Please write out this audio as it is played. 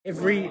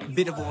Every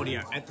bit of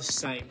audio at the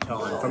same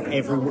time from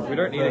everyone. We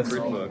don't need a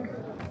group work.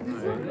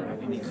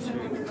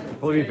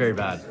 Probably be very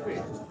bad.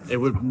 It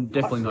would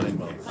definitely not end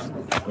well.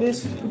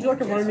 Miss, would you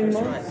like a roaming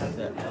mic?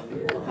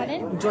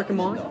 Pardon? Would you like a mic?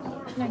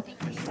 No, thank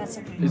you. That's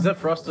okay. Is that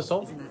for us to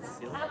solve?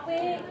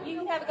 You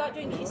can have a go at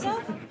doing it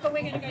yourself, but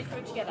we're going to go through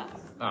it together.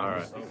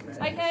 Alright.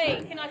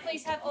 Okay, can I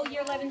please have all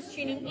year 11s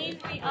tuning in?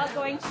 We are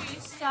going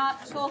to start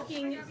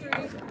talking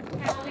through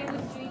how we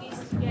would do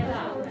this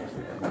together.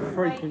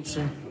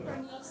 Frequency.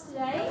 From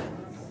yesterday,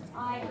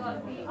 I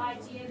got the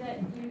idea that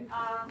you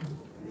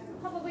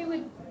probably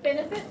would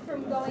benefit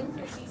from going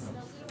through this in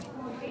a little bit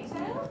more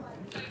detail.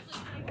 So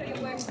please put your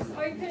works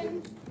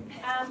open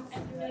and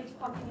remember to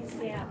copy this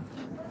down.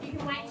 You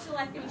can wait until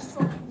I finish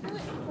talking through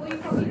it before you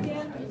copy it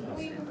down,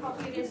 or you can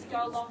copy it as you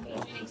go along in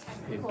your next time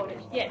recorded.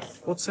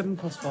 Yes? What's 7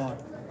 plus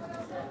 5?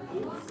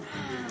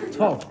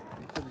 12.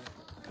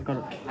 I got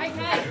it.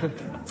 Okay,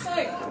 so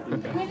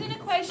with an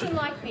equation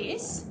like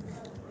this,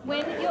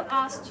 when you're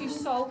asked to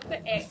solve for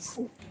x,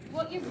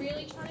 what you're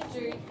really trying to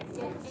do is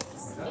get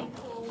x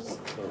equals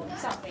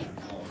something.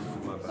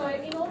 So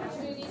in order to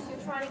do this,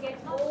 you're trying to get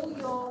all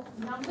your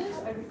numbers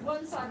over to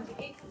one side of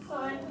the equal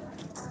sign,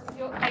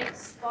 your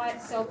x by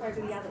itself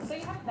over the other. So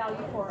you have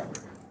value for it.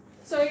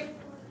 So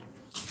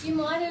you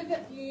might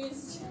have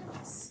used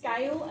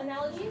scale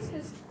analogies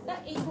because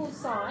that equal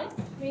sign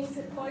means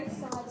that both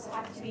sides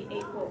have to be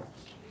equal.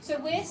 So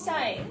we're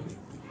saying,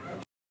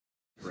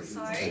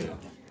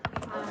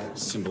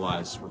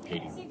 Symbolize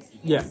repeating.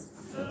 Yeah.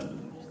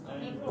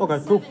 Okay,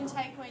 cool. 7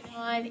 take away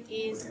 9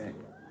 is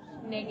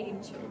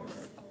negative 2.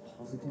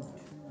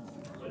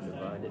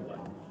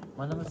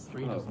 My number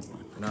 3 doesn't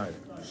work. No,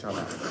 shut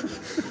up.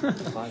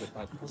 Divided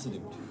by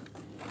positive 2.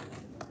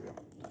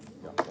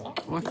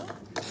 What? Look.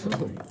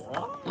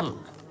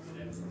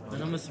 My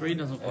number 3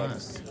 doesn't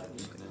work.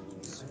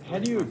 How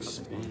do you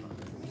expand?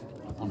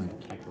 On a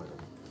calculator.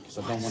 Because I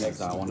don't want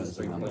it, I want it as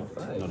a number,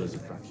 not as a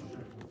fraction.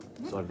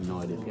 So I have no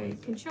idea.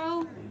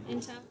 Control,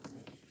 enter.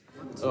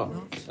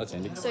 Oh, that's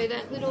handy. So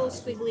that little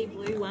squiggly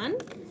blue one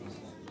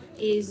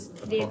is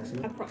the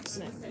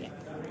approximate. Yeah.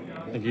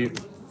 Thank you.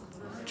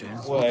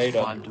 Wait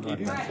up.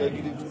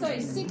 So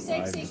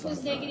 6x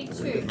equals negative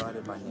 2.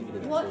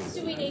 What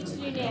do we need to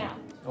do now?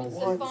 What's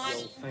the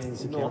final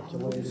Fancy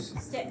calculators.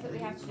 step that we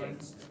have to do?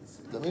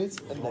 That means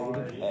a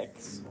negative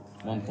x.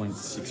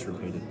 1.6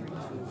 repeated.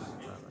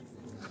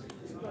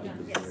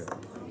 Yes,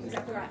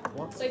 exactly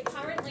right. So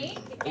currently,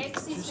 the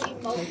x is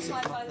being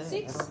multiplied by the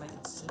 6.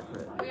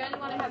 We only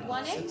want to have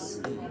one x.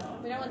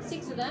 We don't want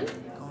 6 of them,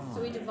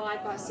 so we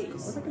divide by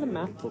 6. Look at a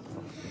math book.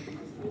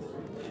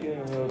 I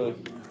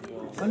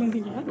didn't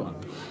think you had one.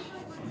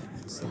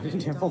 I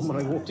didn't have one when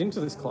I walked into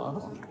this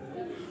class.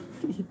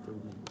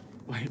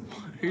 Wait,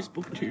 whose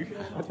book do you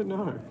have? I don't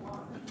know.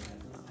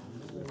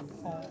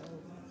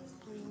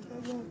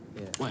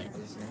 Wait.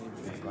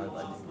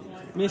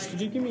 Miss,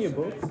 did you give me a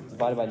book?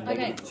 Divided by Okay.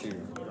 negative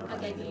 2. I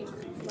gave you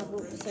my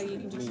book so you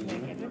can just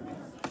make it.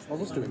 I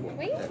was doing one.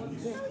 Were you? How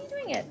are you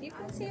doing it? You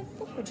couldn't see a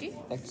book, would you?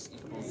 X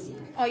equals.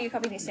 Oh, you're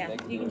copying this down.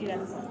 You can do that.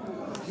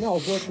 No, I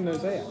was working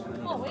those out.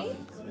 Oh, were you?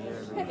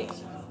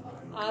 Perfect.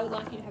 I would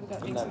like you to have a go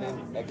at And these. that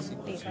means x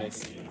equals These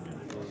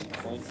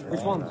negative.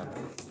 Which one? Right,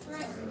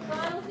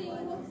 final thing,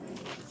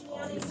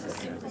 now is to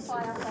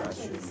simplify our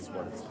fractions.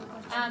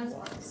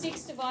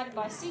 6 divided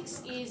by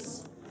 6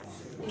 is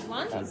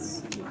 1. So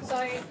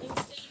instead of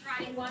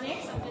writing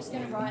 1x, I'm just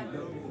going to write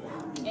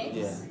x.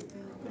 Yeah.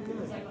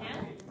 As I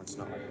can. It's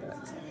not like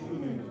that.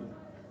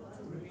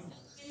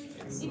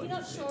 If you're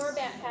not sure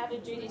about how to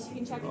do this, you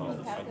can chuck it in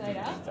the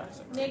calculator.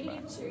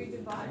 Negative 2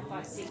 divided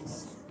by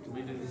 6. I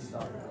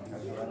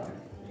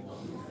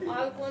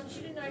would want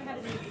you to know how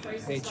to do the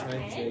process by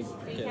hand,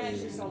 but you can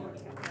actually solve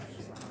it.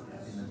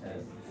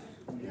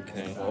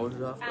 Okay. There'll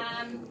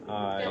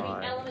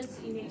be elements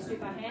that you need to do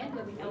by hand,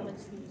 there'll be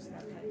elements you can use a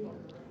calculator.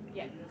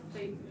 Yeah, so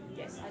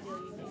yes,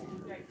 ideally you need to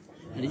great.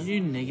 How did you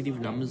do negative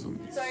numbers on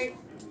this? So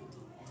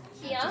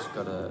here, Just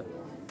gotta.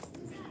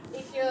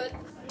 if you're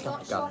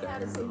not sure how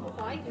to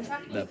simplify, you can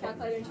chuck it in your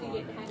calculator until you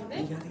get the hang of it,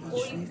 or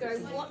you can go,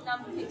 what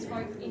number fits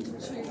both into 2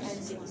 and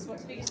 6?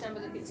 What's the biggest number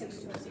that fits into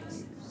 2 and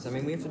 6? So I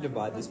mean we have to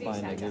divide this by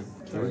negative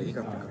 3.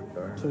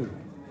 2.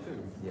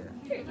 Yeah.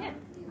 2, yeah.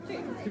 2.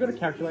 You got a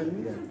calculator?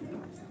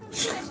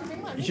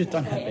 You just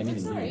don't have anything,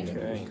 Sorry. do you?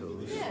 Okay.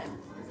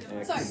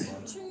 Yeah. So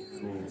 2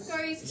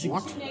 goes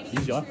What? into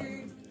Use your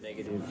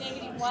negative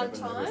 1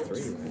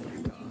 times.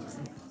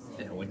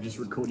 Yeah, we're just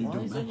recording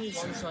your math. Into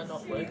 6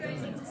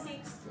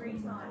 3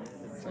 times.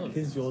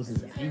 Because yours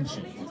is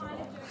ancient. Is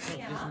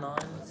 9,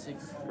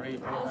 6, 3,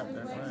 all that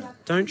don't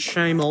work. Don't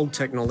shame old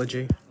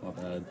technology. My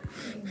bad.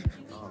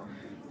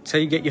 So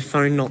you get your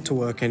phone not to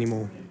work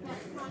anymore.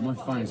 My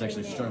phone's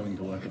actually struggling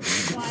to work at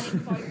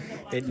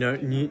the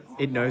moment.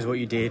 It knows what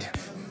you did.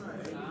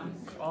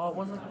 Oh, it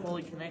wasn't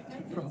fully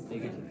connected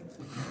properly.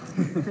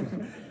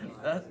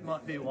 That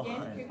might be why.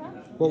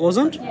 What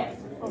wasn't?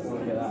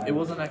 It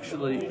wasn't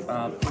actually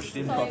pushed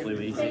in properly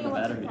where you see the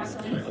batteries.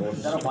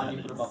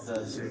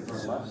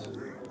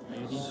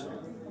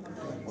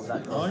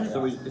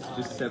 So it's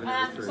just 7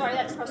 over 3. Sorry,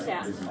 that's crossed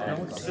out.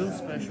 No, it's still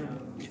special.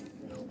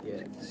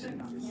 Yeah.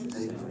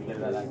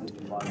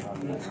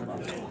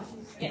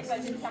 Yeah, so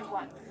it didn't come to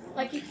 1.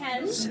 Like you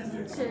can to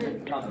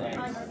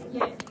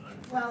yeah.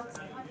 Well,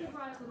 I could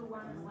write a little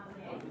 1 and 1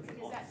 there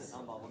because that's.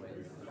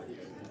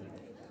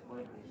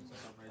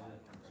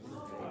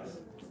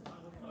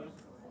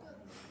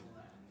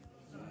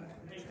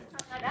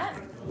 Like that.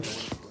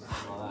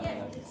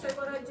 Yeah. So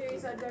what I do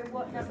is I go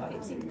what number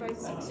fits in both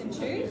 6 and 2.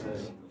 2, and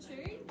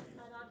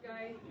I'd go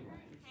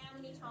how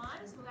many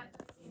times will that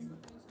fit in?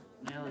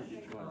 Now let's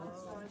try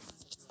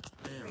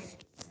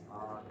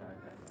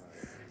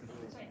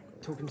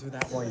Talking to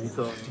that while you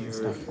talk to your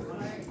stuff.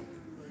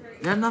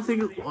 Yeah,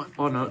 nothing.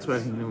 Oh no, it's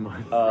working. Never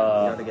mind. You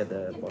gotta get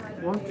the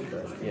bottom. What?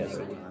 Yes.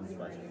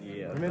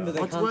 Remember, they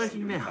What's can't.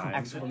 working now?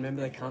 Axel,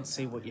 remember they can't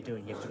see what you're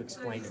doing. You have to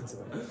explain it to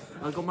them.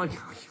 I got my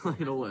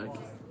calculator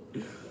working.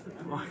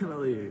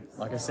 Finally.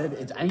 Like I said,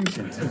 it's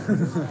ancient.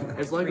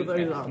 It's like those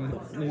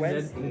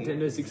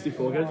Nintendo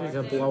 64 games you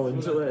can blow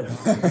into it.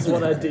 That's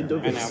what I did to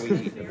And now we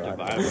this. divide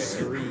by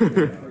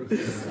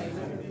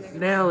 3.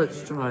 Now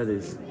let's try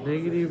this.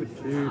 Negative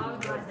 2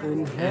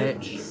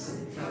 x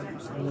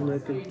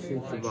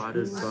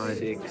divided by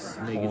 6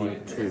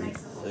 negative 2.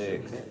 6. They're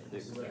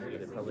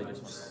probably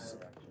just.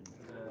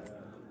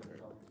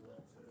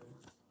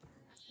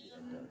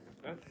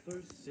 That's so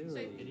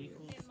silly.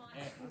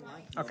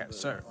 Okay,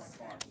 so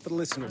for the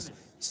listeners,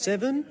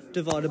 7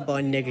 divided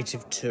by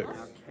negative 2.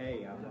 And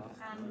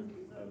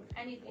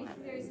if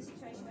there is a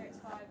situation where it's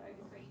 5 over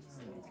 3, just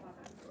say it's 5 over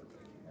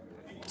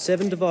 3.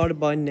 7 divided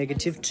by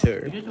negative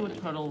 2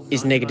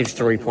 is negative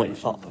 3.5.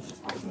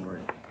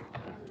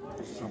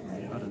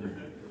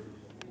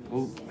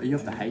 Well, are you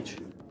off the H?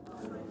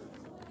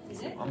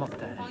 Is it? I'm up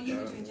there. Oh, you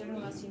were doing general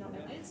last year, not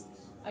methods?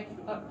 Okay,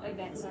 oh,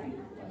 advanced, sorry.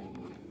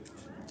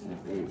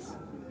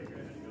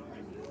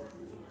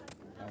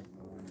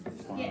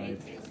 Yeah,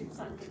 it's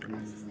like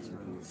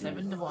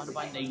 7 divided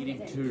by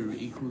negative 2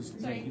 equals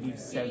negative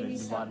 7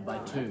 divided by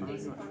 2.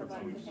 divided by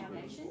the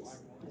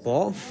foundations.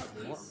 What?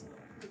 Look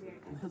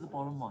at the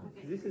bottom one.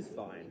 This is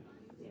fine.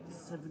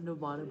 7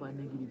 divided by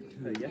negative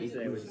 2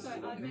 equals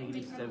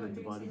negative 7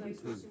 divided by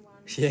 2.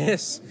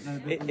 Yes,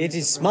 it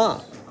is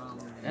smart.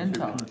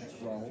 Enter.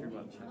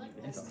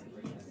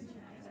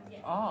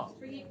 Oh,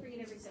 Bring it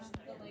every session.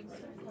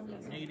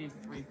 negative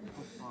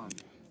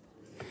 3.5.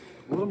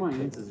 All of my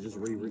answers are just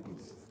rewritten.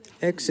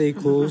 X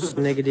equals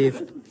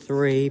negative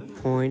 3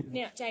 point.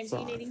 Now, James, are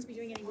you needing to be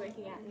doing any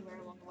working out anywhere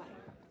along the way?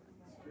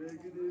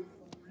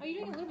 Are you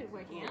doing a little bit of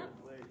working out?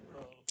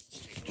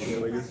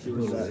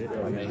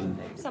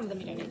 Some of them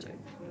you don't need to.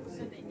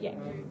 Yeah.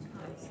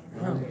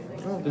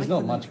 There's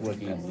not much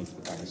working on this,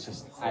 but it's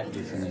just add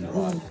this and then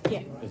divide.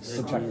 Yeah. It's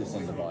subtract this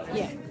and divide.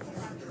 Yeah.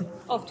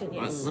 Often,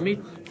 yes. Let me.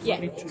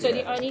 Yeah. So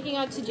the only thing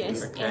I'd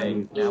suggest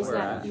Okay, now is we're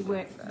that at you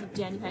work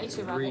down your page,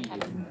 so rather than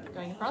having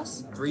going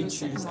across, 3 just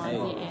choose line A.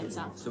 your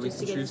answer. So we just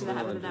to can get choose into the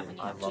habit one. of that when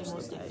you I've have 2 lost more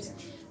the steps.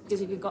 page.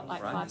 Because if you've got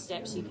like Right. 5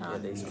 steps, you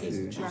can't these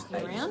keep tracking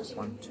around.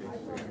 1, 2, 3,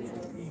 4,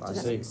 5,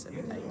 Does 6,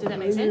 7, 8. Does that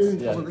make sense?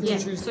 Yeah. We can Yeah.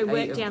 choose So work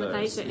 8 of down the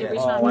page. So those. every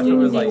Yeah. time I you do thought it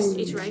the was next like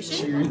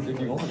iteration, choose if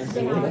you want to.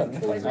 then I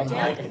always work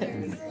down.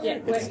 Yeah,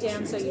 work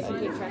down so you can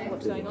keep track of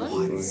what's going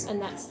on,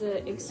 and that's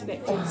the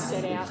expected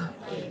set out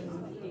in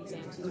the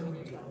exams you're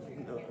doing.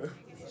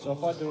 So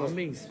if I do it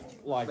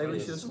like Maybe we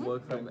this, should just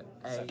work from A.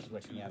 it's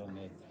working out on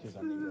there because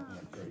I'm working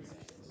out 3.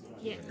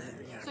 Yeah.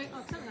 So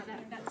something like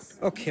that. That's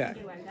Okay, get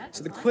away with that.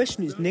 so the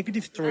question is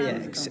negative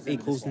 3x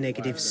equals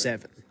negative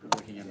 7.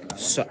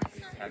 So,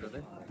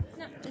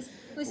 No,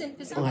 listen.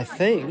 There's I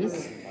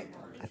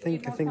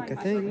think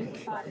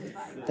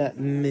that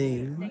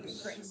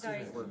means So,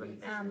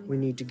 we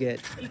need to get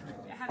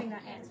having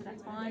that answer,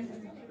 that's fine.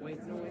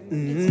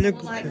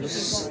 negative Like if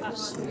you've got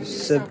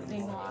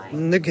something like.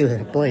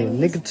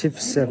 negative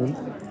 7.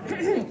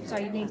 So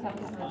you need to have a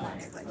couple of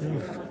lines.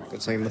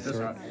 Got something in my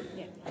throat.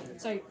 Yeah.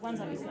 So one's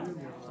like this one.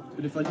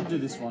 But if I did do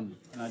this one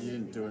and I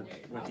didn't do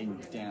it working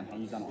down, how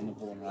you done it on the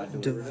board, and I do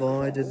it,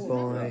 Divided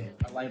by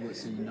I label it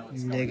so you know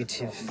it's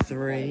negative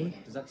 3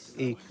 Does that,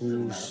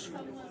 equals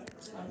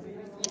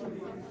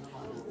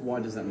why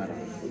does that matter?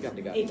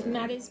 It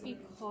matters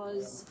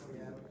because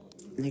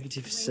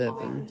negative going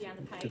 7 down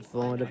the page,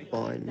 divided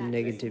by that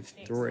negative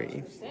is 3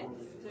 X. So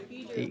if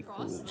you do it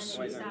across and equals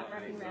then you start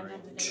wrapping around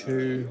that,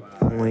 2.3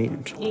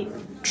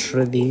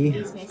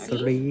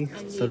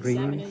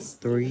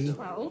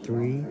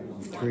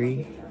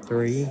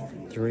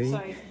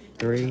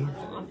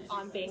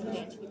 I'm being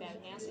pedantic about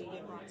it now, so you get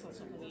it right, so it's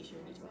not going to be issue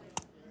into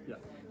it.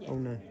 Oh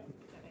no. Does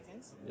that make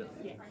sense?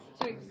 Yeah.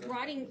 So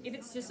writing, if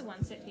it's just a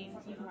one set thing,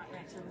 you can write your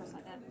answer across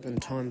like that. Then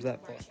times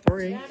that by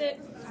 3. Around it,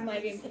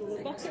 maybe and put a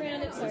little box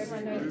around it so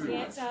everyone knows the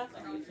answer.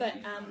 But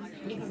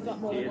if you've got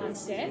more than one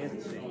step, and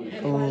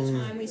by the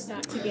time we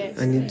start to get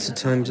I need to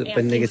times it by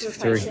out negative into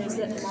 3. equations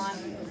that might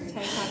take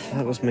up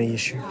That was my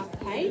issue. half the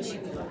page,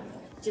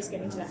 just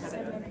get into that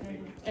habit,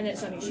 and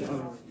it's not an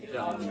issue.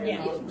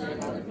 Yeah.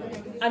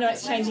 I know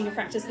it's changing a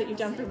practice that you've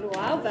done for a little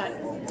while, but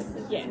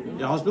yeah.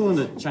 Yeah, I was willing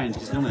to change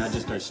because normally I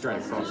just go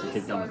straight across and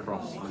keep going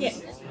across. Yeah.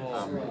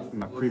 In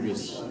my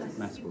previous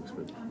maths books,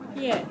 but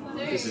Yeah.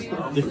 this is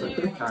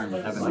different.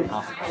 Currently having like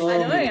half.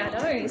 I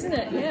know, isn't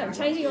it? Yeah, I'm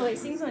changing all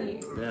these things on you.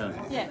 Yeah.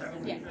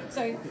 Yeah.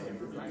 So,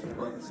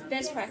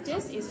 best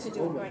practice is to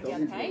do it going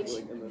down the page,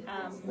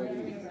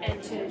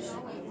 and to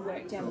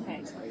work down the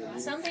page.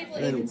 Some people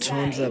Then even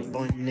times say that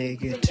by that you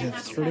negative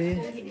have to 3.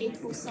 have an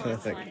equal sign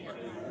Perfect. behind it.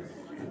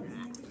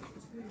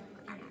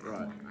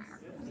 Right.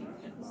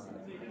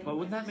 But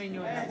wouldn't that mean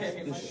you would have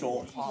the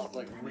short part,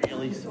 like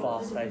really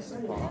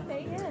fast-paced part?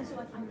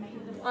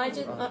 I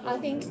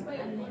think.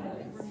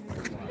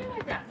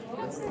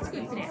 That's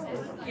good for now.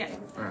 Yeah.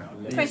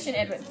 Question,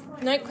 Edward.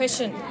 No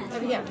question.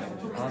 Over here.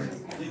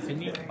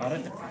 Can you? I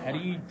don't. How do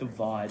you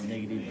divide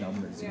negative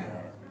numbers?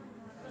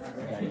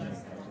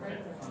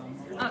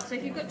 So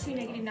if you've got two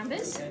negative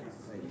numbers,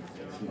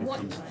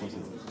 what?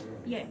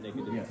 Yeah.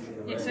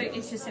 Yeah. So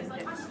it's just 7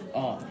 thirds.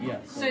 Oh,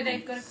 yeah. So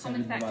they've got a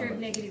common factor of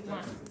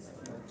 -1.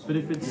 But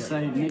if it's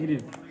say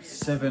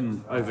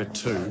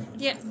 -7/2,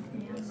 Yeah.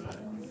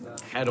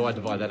 how do I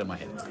divide that in my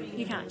head?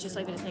 You can't just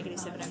leave it as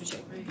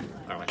 -7/2.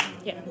 All right.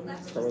 Yeah.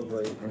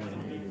 Probably.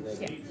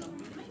 Yeah.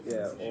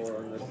 Yeah,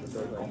 or unless it's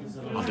like.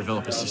 I'll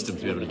develop a system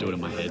to be able to do it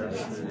in my head. Wait,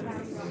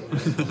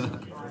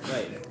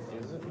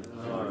 is it?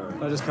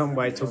 I just can't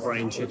wait till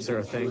brain chips are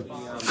a thing.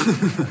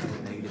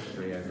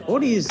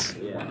 What is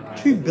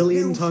 2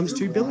 billion times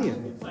 2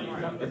 billion?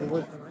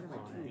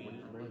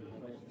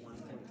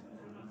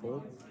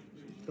 4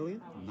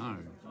 billion? No.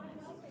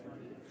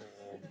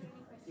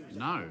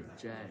 No.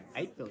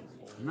 8 billion.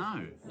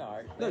 No.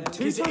 No,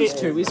 2 times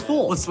 2 is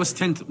 4.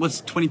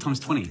 What's 20 times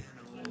 20?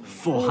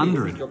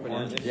 400.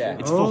 Yeah.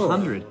 It's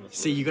 400.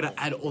 See, you got to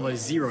add all those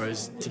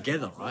zeros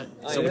together, right?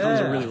 So it becomes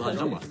a really large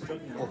number.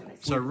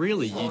 So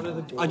really,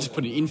 I just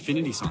put an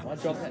infinity sign.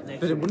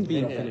 But it wouldn't be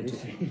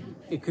infinity.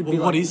 It could Well, be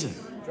what like is it?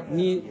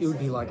 it would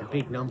be like a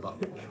big number.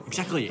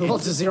 Exactly.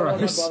 Lots of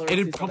zeros.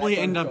 It'd probably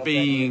end up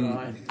being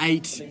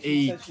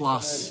 8e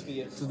plus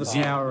To the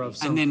power of and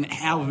some. then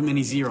however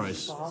many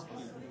zeros.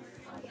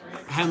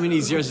 How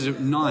many zeros is it?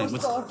 9.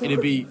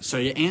 It'd be, so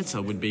your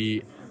answer would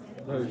be,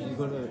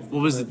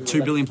 what was it?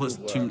 2 billion plus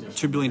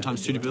 2 billion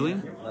times 2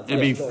 billion?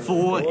 It'd be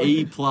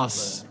 4e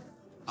plus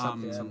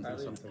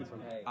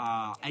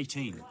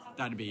 18.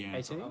 That'd be your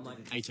answer.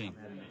 18.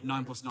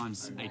 9 plus 9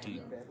 is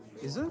 18.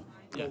 Is it?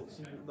 Yeah.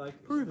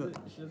 Prove it.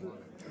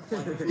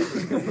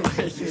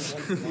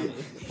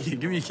 Yeah,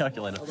 give me a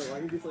calculator.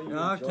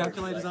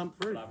 Calculators aren't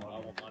proof.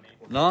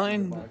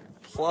 9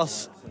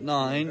 plus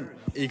 9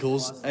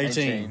 equals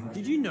 18.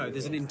 Did you know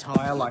there's an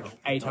entire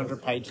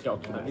 800-page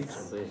document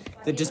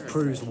that just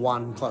proves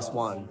 1 plus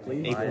 1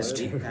 equals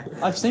 2?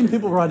 I've seen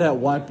people write out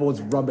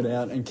whiteboards, rub it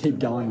out, and keep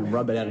going, and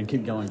rub it out, and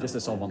keep going, just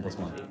to solve 1 plus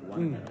 1.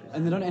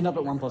 And they don't end up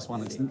at 1 plus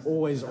 1. It's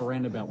always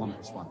around about 1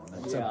 plus 1.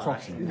 It's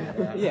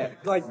approximate. Yeah,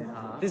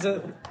 there's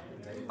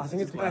I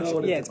think it's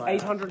actually, it's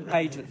 800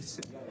 pages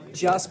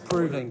just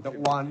proving that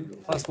 1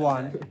 plus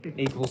 1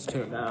 equals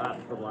 2.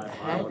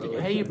 How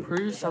do you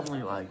prove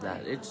something like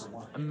that? It's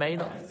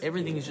made up.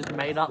 Everything is just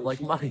made up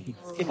like money.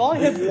 If I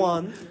have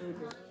 1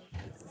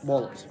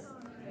 wallet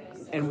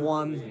and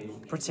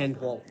 1 pretend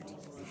wallet,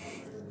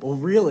 Well,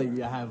 really,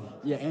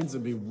 your answer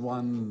would be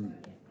 1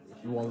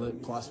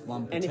 wallet plus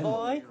 1 and if pretend.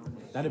 I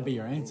That'd be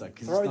your answer.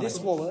 'Cause throw it's this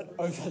not, wallet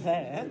over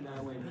there,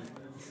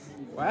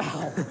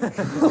 wow.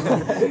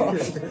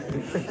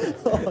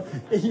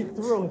 you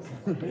threw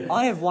it.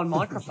 I have 1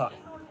 microphone.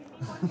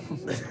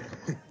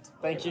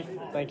 Thank you.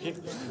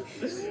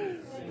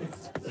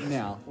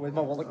 Now, Where'd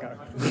my wallet go?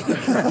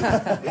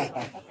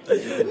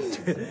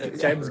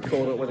 James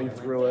called it when he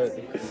threw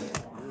it.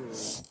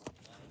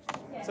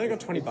 It's only got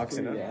 $20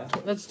 in it.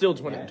 That's still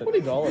 $20.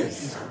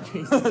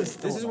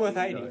 This is worth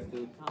 80.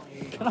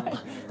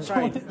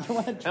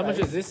 How much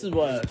is this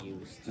worth?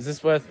 Is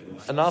this worth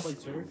enough?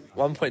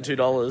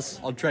 $1.2.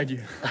 I'll trade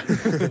you.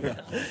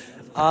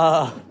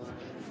 I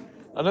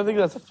don't think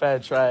that's a fair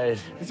trade.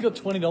 It's got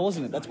 $20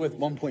 in it. That's worth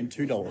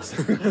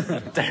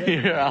 $1.2. Damn,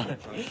 you're right.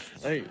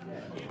 Hey,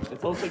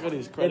 it's also got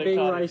his They're credit being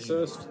card.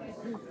 racist.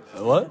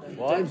 What?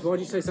 James, why'd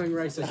you say something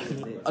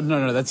racist?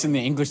 No, that's in the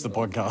English, the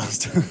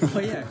podcast. Oh,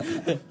 yeah.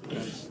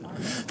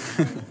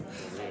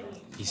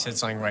 He said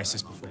something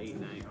racist before.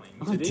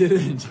 I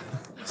didn't.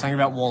 Something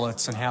about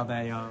wallets and how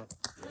they Are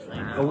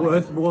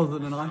worth more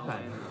than an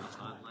iPad.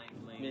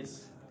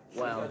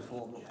 Wow.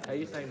 How are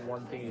you saying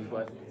one thing is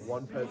worth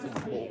one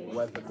person's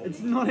worth of It's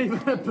not even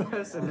a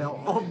person, they're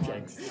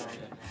objects.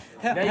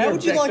 How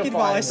would you like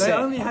advice? They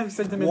only have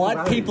sentimental White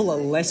value. people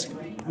are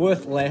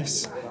worth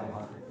less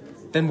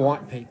than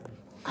white people.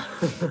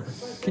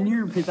 Can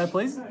you repeat that,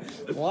 please?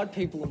 White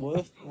people are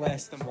worth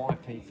less than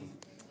white people.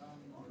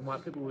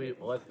 White people be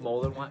worth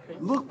more than white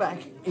people? Look back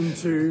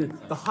into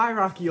the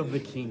hierarchy of the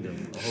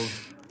kingdom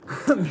of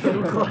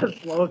middle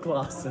class, lower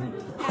class, and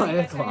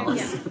higher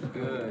class.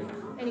 Yeah.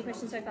 Any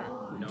questions so far?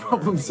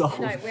 Problem solved.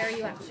 No, where are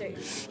you up to?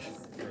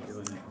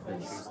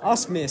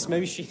 Ask Miss,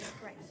 maybe she...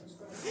 Great.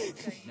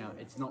 Now,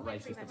 it's not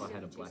racist if I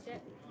had a black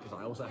kid, because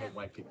I also hate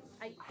white people.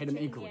 I hate them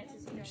equally.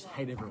 I just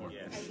hate everyone.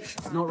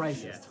 It's not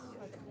racist.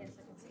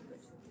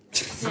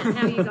 Now,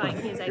 how are you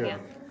going here, Xavier?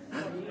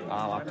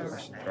 Up to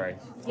question 3.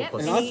 Yep.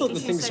 And any I thought the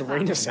issues thing so far?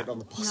 Serena said on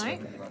the bus. No?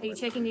 Are you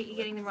checking that you're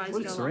getting the right as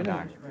you go along?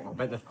 I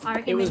bet the I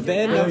reckon It was we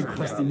bad do enough. that.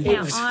 question. Now,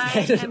 was I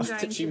bad am enough going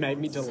that she made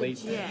me delete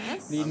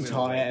suggest the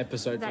entire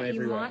episode from that you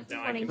everywhere. might be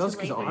wanting to That's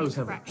leave 'cause I it in was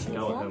having a fraction go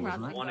at her, form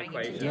rather wasn't than I?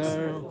 going into No.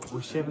 decimal.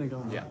 Was she having a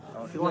go? Yeah.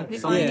 I feel like The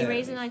some, only Yeah.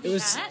 reason I It did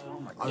was- that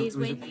it is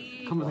was when a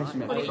you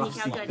conversation put it in your about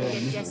calculator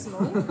and get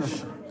decimal,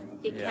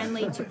 it can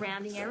lead to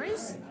rounding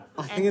errors.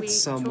 I think and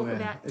it's we talk somewhere.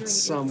 about doing It's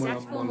it in somewhere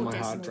exact on form one or of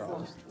my hard decimal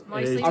form. drives.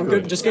 Mostly I'm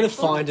doing just gonna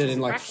exact form, find it in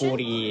like fraction,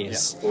 40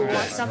 years. or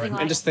something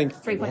like And just think,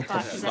 3.5 what the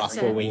because that's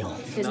fuck were we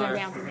on? there's no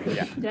rounding. Does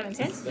that make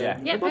sense? Yeah.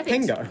 Yeah, Where'd my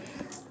pen perfect.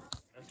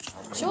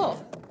 go? Sure.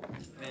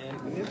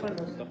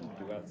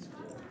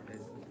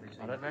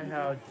 I don't know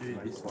how to do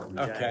this one.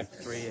 Okay.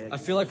 3x. I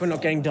feel like we're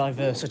not getting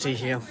diversity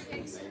here.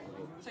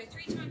 So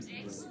 3 times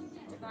x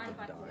divided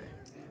by 4.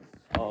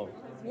 Oh.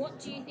 What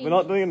do you think? We're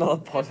not doing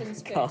another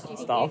happens first? Do you podcast,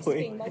 think are x we?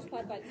 being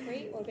multiplied by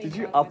 3 or being Did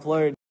you divided by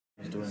upload?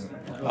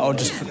 I'll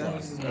just.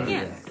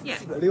 Yeah, yeah.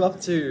 What are you up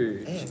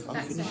to?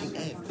 That's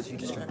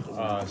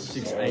it.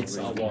 6 8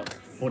 are what?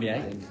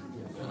 48?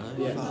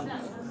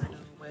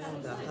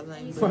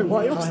 Wait,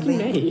 why are you asking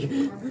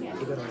me?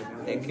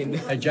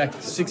 Hey Jack,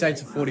 6 8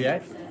 to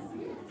 48?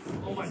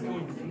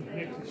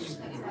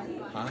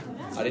 Huh?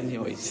 I didn't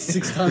hear what you said.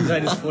 6 times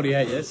 8 is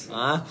 48, yes?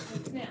 Huh?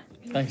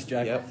 Thanks,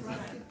 Jack. Yep.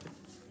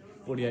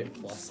 48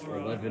 plus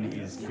 11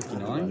 is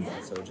 59.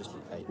 So it'll just be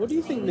 8. What do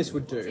you think this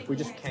would do if we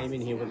just came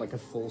in here with like a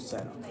full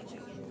set?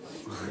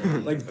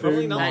 Like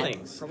Probably boom,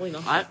 nothing. Probably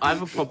nothing. I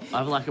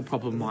have like a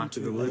proper mic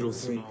with a little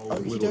small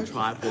little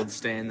tripod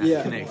stand that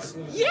Yeah. connects.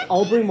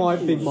 I'll bring my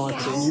big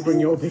mics in, you bring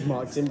your big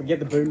mics in, we get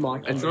the boom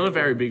mic in. It's not a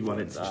very big one.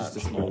 It's just a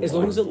small. As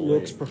long as it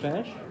looks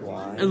professional.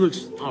 It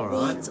looks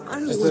alright.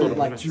 Just sort of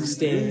like you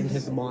stand,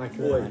 hit the mic.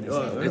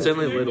 It's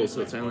only little,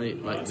 so it's only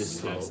like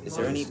this tall. Is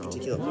there any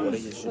particular order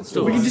you should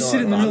Still, We can just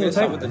sit in the middle of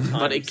the table.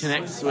 but it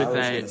connects with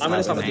a. I'm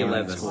gonna start with the fan.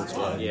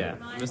 11. Yeah.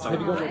 I'm gonna start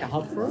Have you got like a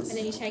hub for us? And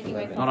then you take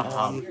your Not a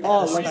hub.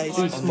 Oh, like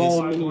some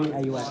small mini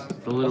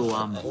AUX. The little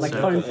Like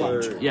circle.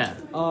 phone flash. Yeah.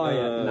 Oh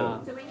yeah, nah.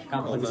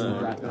 Can't plug this in the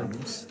rack.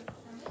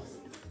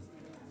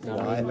 No,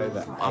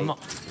 I'm not.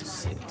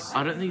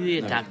 I don't think the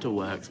adapter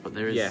works, but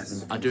there is.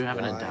 Yes. I do have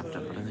an adapter,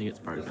 but I don't think it's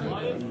broken.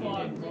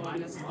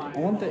 I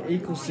want the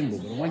equal symbol,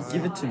 but it won't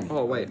give it to me.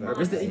 Oh wait.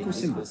 Where's the equal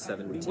symbol?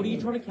 17. What are you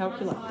trying to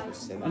calculate? I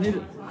need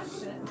it.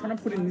 I'm trying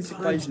to put in this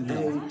equation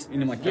here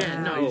into my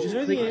Yeah, no, you just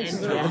click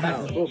enter.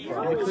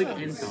 You click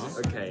enter.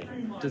 Okay.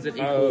 Does it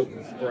Oh,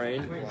 equal?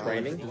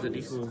 braining. Does it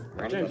equal?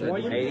 James, why are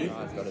you 80. why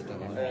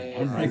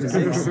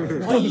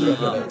are you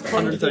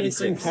trying to get into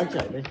some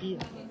calculator here?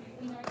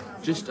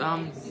 Just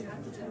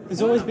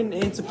There's always been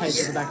an answer page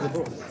at the back of the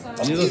book. I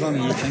knew there was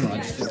one year thing, I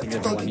just didn't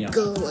get one year. I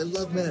Go! I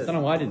love math. don't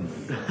know why I didn't.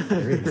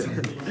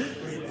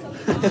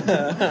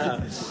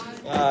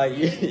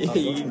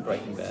 You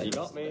Breaking Bad. you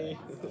got me. I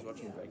was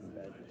watching Breaking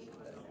Bad.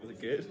 Was it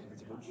good?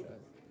 It's a good show.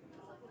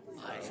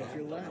 So if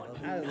you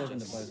add 11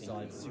 to both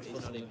sides,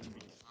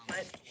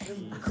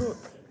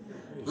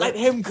 Let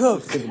him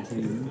cook!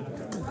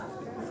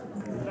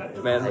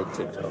 Man, I hate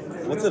TikTok.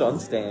 What's it on,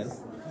 Stan?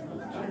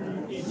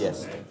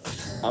 Yes.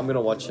 I'm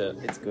gonna watch it.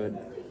 It's good.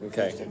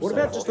 Okay. What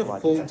about just a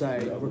full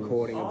day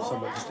recording of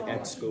someone just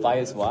at school? By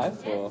his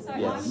wife or?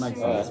 Yes. makes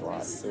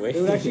Sweet.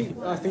 It would actually,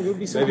 I think it would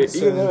be so Maybe- you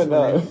concerned never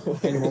know. when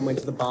anyone went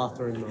to the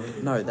bathroom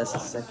though. No, that's the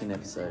second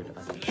episode.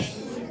 I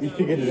think. we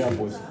figured it out,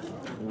 boys.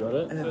 You got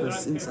it? Ever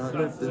since I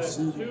left the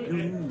city,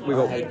 We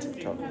got- I hate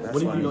TikTok. That's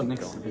What why have you I got need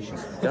next to division?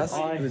 Gus,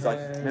 he was like,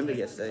 remember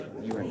yesterday,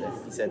 you weren't there.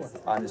 He said,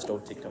 I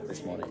installed TikTok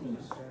this morning.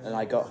 And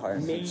I got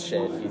home and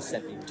shared, he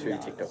sent me 2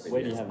 TikTok videos.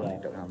 Where do you have on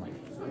that? TikTok, and I'm like,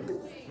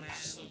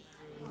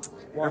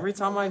 Every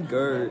time I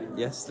go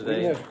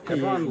yesterday, Yeah,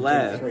 everyone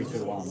left. 3,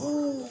 2,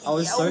 1. I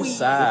was so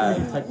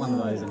sad. Take one of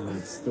those and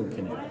it's still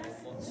connect.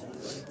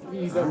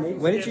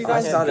 When did you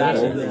guys start I it?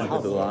 said like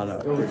with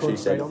Alana, she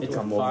said, It's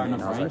come far over me,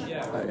 and I was enough like,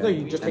 range. okay. No,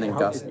 you just And take then a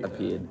Gus hug.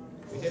 appeared.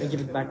 And give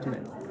it back to me.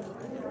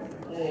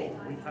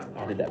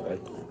 I did that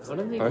both. I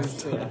don't think.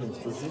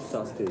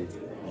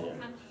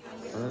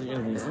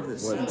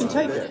 You can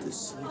take it.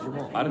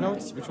 I don't know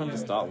which one to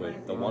start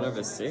with. The 1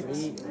 over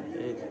 6?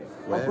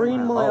 I'll bring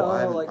in my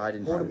I like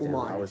didn't portable write it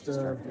down. I mic, was the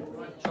distracted.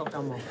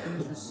 shotgun mic,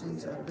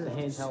 the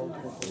handheld.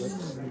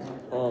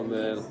 Oh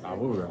man.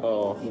 We'll be right.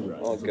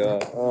 Oh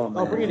god. Oh man.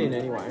 I'll bring it in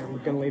anyway. I'm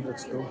gonna leave it at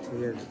school.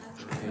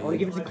 I want to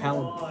give it to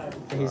Callum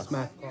for his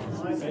math class.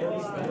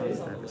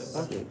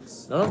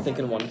 Now I'm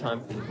thinking one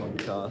time for the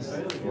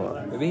podcast.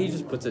 What? Maybe he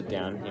just puts it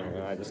down here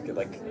and I just get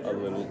like a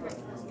little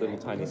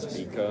tiny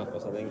speaker or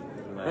something.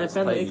 And I just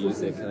found play the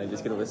music and I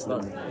just get to listen to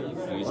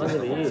music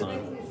the whole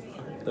time.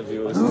 The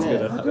viewers just get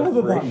to have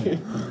a free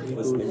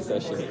listening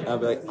session. I'll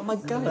be like, oh my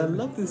god, I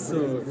love this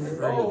song.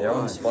 They're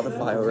on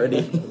Spotify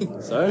already.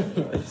 So?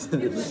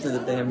 Listen to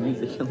the damn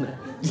music on there.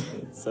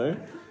 So?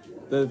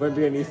 There won't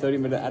be any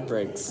 30-minute ad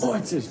breaks. Oh,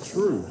 it says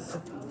true.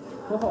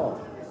 Oh,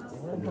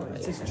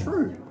 it says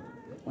true.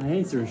 My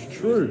answer is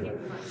true.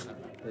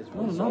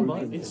 Not a number,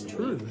 it's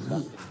true.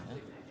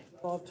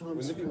 5 times.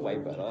 Wouldn't it be way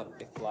better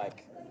if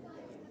like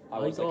I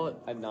was like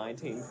a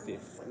 1950s,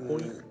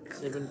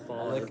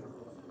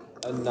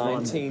 a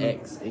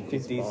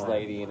 1950s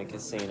lady in a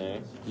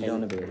casino, You don't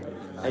want to be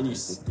and you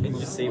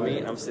see me,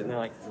 and I'm sitting there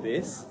like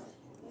this,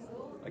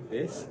 I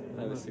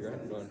have a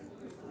cigarette going.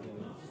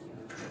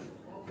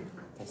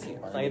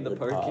 Playing the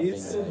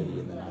pokies.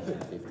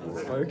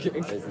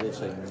 Poking. There's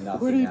literally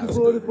nothing else.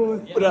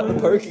 Put out the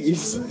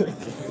pokies.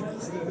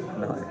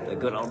 The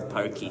good old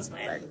pokies,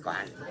 man.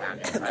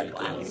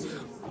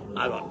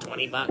 I got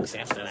 $20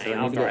 yesterday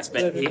after I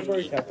spent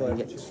 50.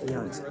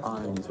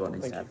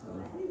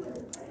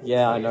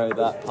 Yeah, I know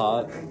that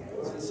part.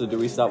 So do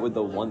we start with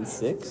the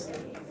 1/6?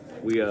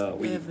 We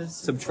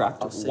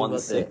subtract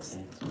 1/6.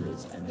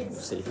 And then we'll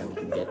see how we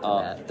can get to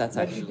that. That's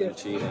actually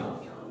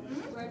cheating.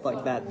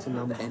 Like that to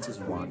number. The answer's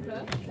 1.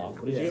 And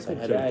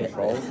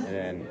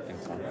then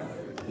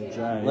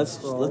let's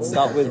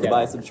start with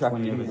by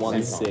subtracting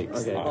 1/6.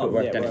 Okay, good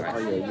work,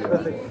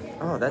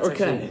 Oh, that's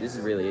actually, this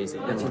is really easy.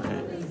 That's okay.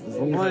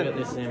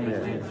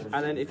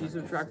 And then if you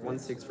subtract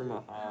 1/6 from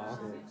a half,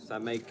 does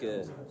that make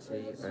it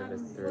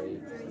 3/3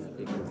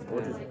 equals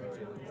 4.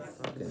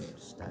 Fucking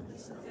stab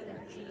yourself.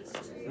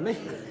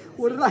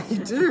 What did I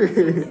do?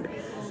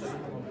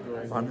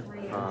 1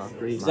 half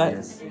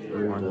minus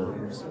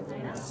 1.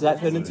 Does that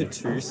turn into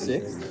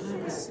 2/6?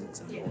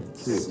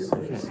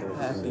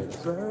 Happy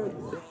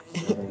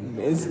birthday,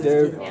 Mr.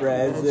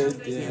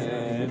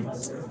 President.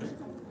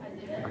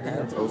 I think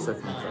that's also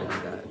from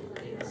Breaking Bad.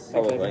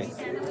 Probably.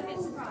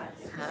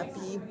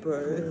 Happy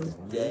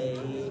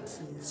birthday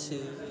to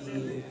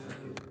you.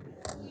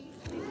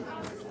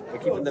 We're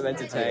keeping them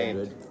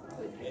entertained.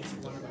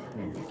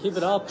 Keep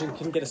it up and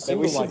can get a Then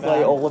single we should like play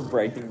that. all of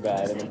Breaking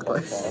Bad in the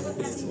podcast.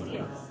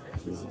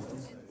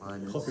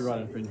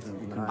 Copyright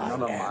infringement. Not on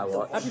my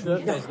watch. Happy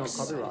birthday is not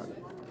copyright.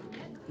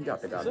 No.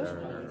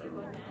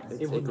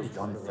 It equals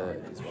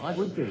 1/3. I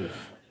would be.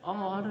 Oh,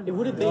 I don't It know.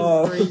 would have been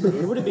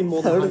it would have been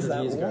more than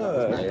 100 years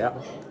ago.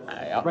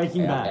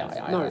 Breaking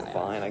Bad. No,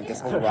 fine. I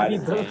guess I'll write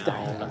it down.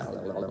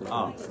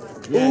 Oh.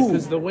 Yeah,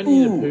 because the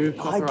Winnie the Pooh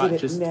copyright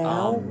just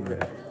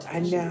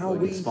And now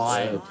we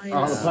expired.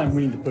 Oh, we're playing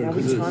Winnie the Pooh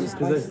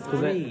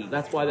because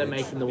That's why they're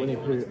making the Winnie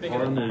the Pooh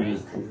horror movie,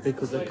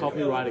 because the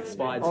copyright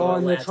expired. Oh,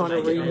 and they're allowed trying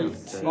to make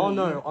it re. Oh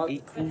no!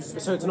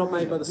 So it's not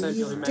made by the same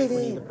people who made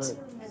Winnie the Pooh.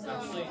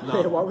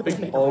 Yeah, why would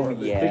they? Oh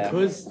yeah,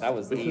 because that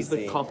was because easy.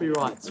 the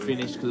copyright's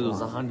finished because it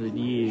was 100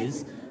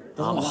 years.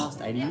 doesn't it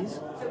last 80 years?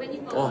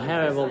 Or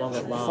however long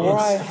it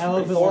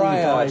lasts. Before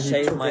I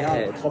shave my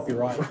head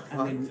Copyright, and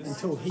then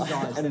until he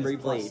dies, and then it's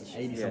rebleach. plus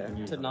 80 something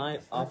years.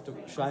 Tonight after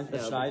should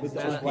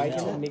Just wait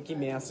till Mickey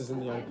Mouse is in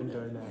the open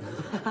domain.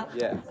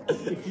 yeah.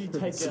 If you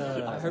take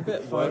I hope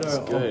it photo works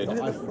of good.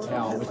 the Eiffel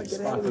Tower with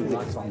sparkling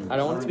lights on, I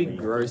don't want it to be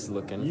gross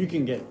looking. you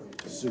can get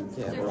sued.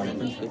 If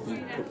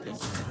you put this,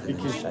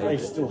 Because they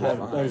still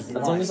have those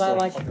As long as I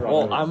like,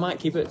 well, I might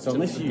keep it So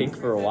unless you- pink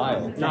for a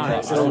while. No,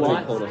 I the don't want to be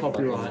light called a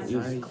copyright fucking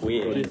is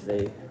queer.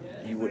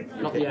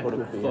 not the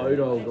actual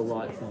photo of the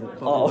lights is the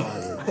Oh.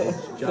 copyright.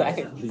 It's just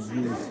Thanks. the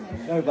use.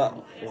 No,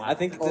 but I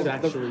think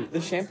actually the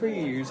shampoo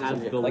you use is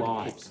have the like,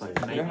 lights.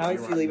 you know how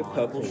if you leave a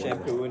purple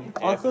shampoo in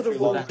I thought it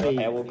was. your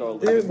hair will go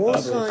There like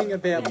was purple. something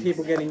about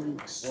people getting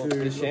The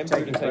sued. shampoo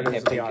you can turn your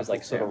hair pink is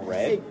like sort of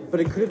red. But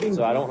it could have been.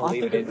 So I don't want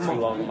to leave think it too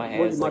long in my hair.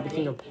 What It's you might like be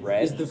thinking of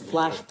red. is the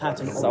flash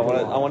pattern. So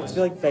I want it to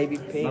be like baby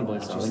pink.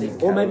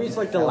 Or maybe it's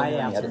like the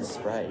layout. out of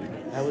spray.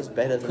 That was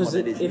better than Because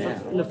what it if is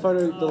now. in the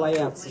photo the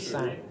layout's the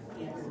same.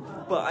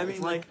 But I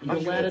mean, like, You're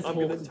allowed to talk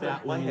turn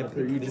about my hair Winnie the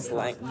Pooh, you pink, just just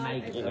like,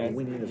 make you a know,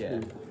 Winnie the yeah.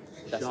 Pooh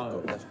That's show.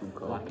 good. That's good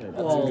call. Like a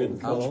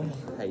good call.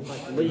 Hey,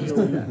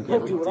 legally,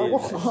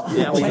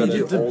 Yeah, we Change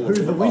did it to all Pooh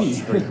the of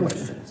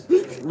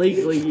Winnie.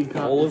 legally you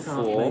can't, All you of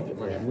can't 4, make it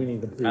like Winnie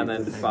the Pooh. and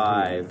then the same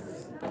 5.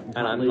 thing.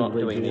 And I'm not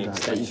doing the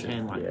extension. You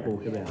can like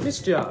talk about it. Miss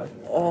Joe,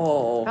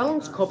 Oh. how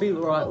long's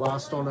copyright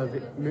last on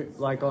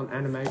like on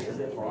animation?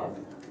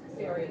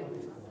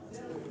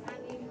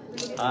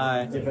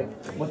 Hi. Yeah, but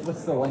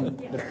what's the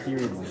length, the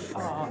period?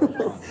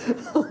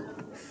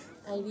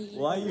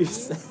 Why are you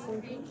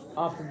saying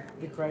After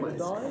the creator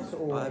dies,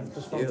 or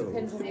just from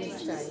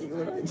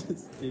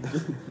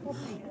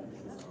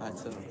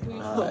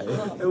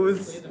it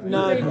was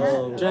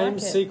No,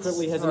 James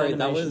secretly has an Sorry,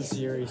 that animation was-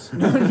 series.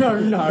 No.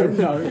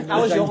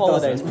 How was your James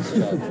holidays, doesn't.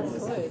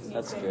 Miss Jones?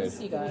 That's good.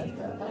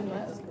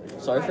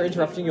 Sorry for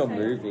interrupting your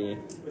movie.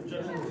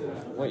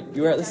 Wait,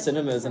 you were at the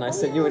cinemas and I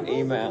sent you an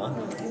email.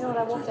 You know what?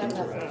 I walked out of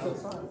that for a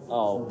quick time.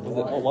 Oh, was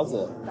it? What was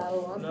it?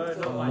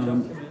 That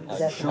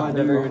one. Should I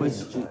do a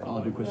question?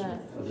 I'll do a question.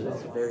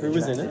 Who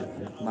was in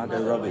it?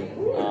 Margot Robbie.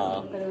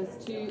 But it was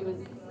it was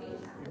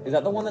Is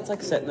that the one that's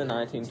like set in the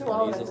 1920s 2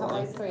 hours, or like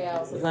something? 3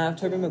 hours. Doesn't that have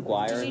Tobey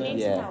Maguire in it?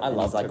 Yeah, I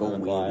love he's like Tobey all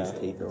weird. His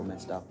Maguire. teeth are all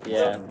messed up.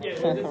 Yeah.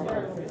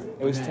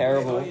 It was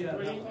terrible.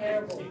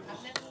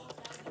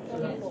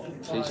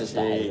 She's just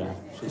a hater.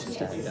 She's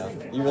just a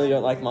hater. You really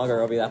don't like Margot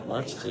Robbie that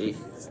much? Gee.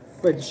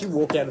 Wait, did she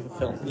walk out of the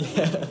film?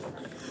 Yeah.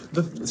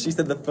 She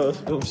said the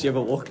first film she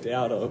ever walked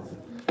out of.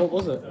 What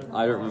was it?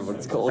 I don't remember what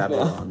it's called.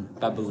 Babylon.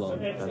 Babylon.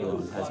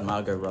 Babylon has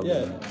Margot Robbie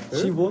in it.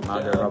 She what?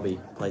 Margot Robbie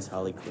plays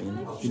Harley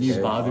Quinn. The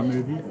new Barbie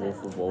movie.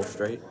 Wolf of Wall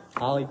Street.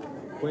 Harley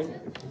Quinn.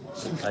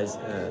 She plays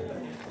her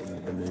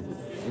in the movie.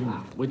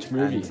 Which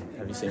movie? And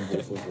have you seen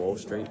Wolf of Wall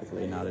Street with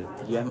Leonardo?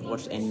 You haven't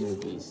watched any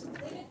movies.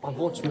 I've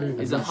watched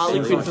movies. Is it Harley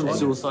Quinn from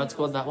Suicide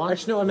Squad, that one?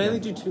 Actually, no, I mainly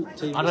do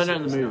TV. I don't know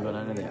the movie, but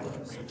I know the actor.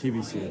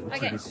 TV series.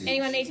 Okay,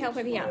 anyone need help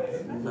over here?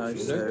 No, No,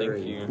 sorry.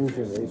 thank you.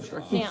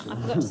 Now, I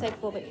forgot to say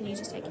before, but can you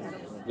just take care of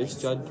it? This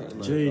Judd came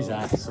over.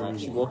 Jesus.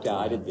 She walked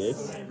out, I did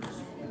this.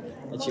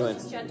 And she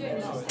went,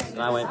 and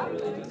I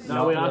went,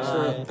 No, we asked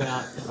right. her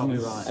about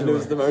copyright. and it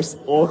was the most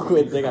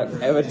awkward thing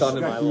I've ever done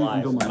in my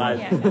life. And I,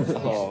 Yeah.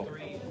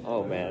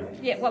 oh man.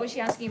 Yeah, what was she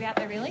asking about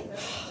though, really?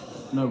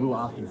 No, we were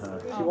asking her.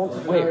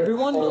 Wait, who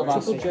won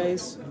Triple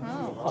J's?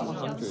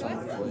 Oh,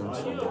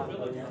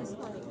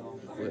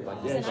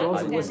 Yeah, she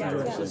wasn't listening to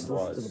it.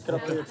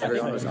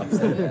 Everyone was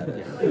upset about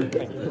it.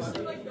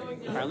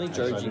 Apparently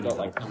Joji got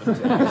like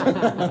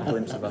A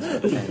glimpse of us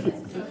got 10.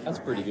 that's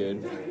pretty good.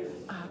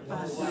 I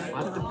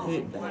have to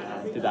pick.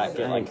 Did that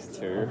get like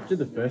 2? Did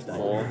the first 8.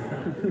 4?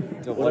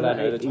 What I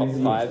know the top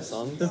 5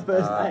 songs? The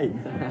first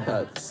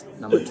 8.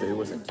 Number 2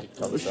 was a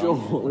TikTok Sure,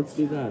 song. let's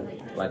do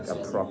that. Like a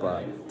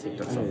proper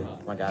TikTok song.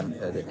 Like I haven't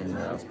heard it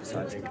anywhere else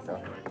besides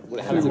TikTok.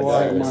 How does it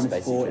Why go? minus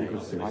Basically, 4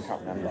 equals 6. I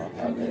can't remember how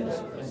it goes.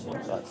 So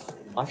it's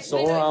I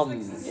saw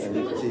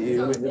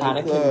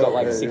Anakin got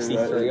like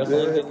 63 or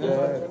something, didn't he?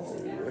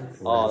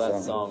 Oh,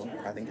 that song.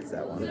 I think it's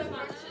that one.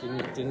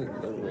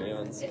 Didn't the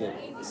radio skip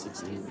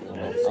 64.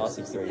 Oh,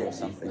 63 or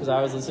something? Because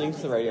I was listening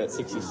to the radio at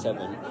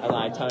 67, and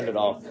I turned it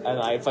off. And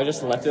if I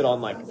just left it on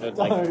like for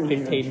like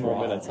 15 more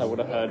minutes, I would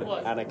have heard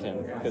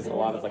Anakin. Because a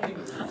lot of like,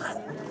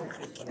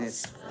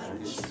 it's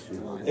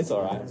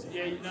alright.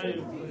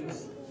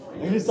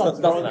 It's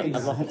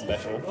nothing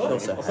special. It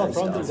also has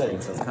other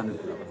things that's kind of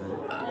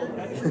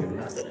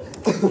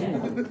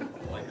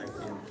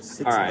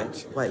All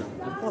right. Wait,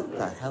 what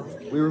the hell?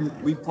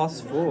 We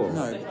plus 4.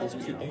 No, there's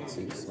 2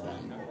 X's.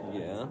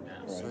 Yeah.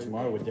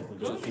 Tomorrow we're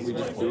definitely We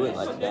just do it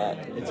like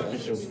that. It's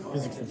official.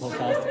 Physics the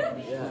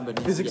podcast. Yeah, but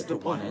Physics the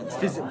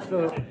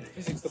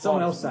podcast.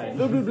 Someone else say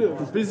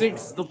it.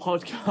 Physics, the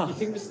podcast.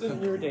 think Mr.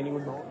 Nuruddini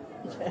would not?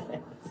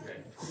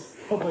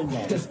 Probably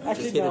not. Just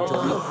hit a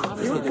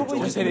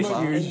joint. Just hit a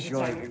huge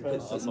joint.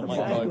 Oh my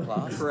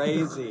god,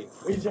 crazy.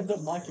 We just have to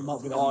mic him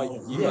up with Oh,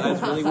 you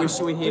guys really wish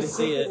you were here to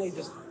see it.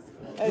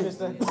 Hey,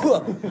 mister.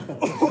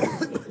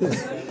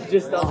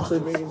 Just stop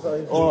swimming.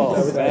 Oh,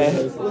 man.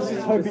 Let's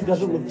just hope he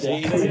doesn't look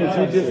dead. You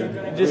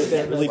just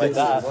really did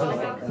that.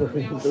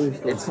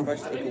 It's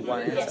supposed to equal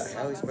 1 answer.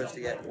 How are we supposed to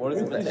get? What is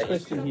This it?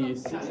 question here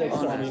is 6x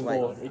times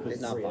 4 equals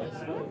 3.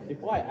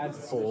 If I add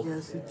 4,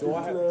 do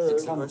I have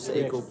It's supposed to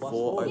equal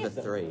 4 over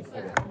 3.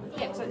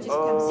 Yeah, so it just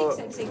becomes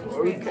 6x equals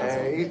 3.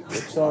 Okay.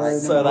 So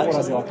that's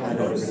what I do, I can't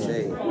do it. See, Is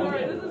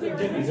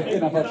it good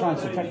enough if I try and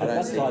subtract I that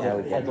don't see side how of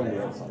we the get head on the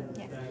other side?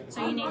 Yeah. So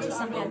you need to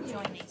somehow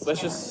join these.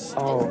 Let's just.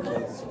 Oh,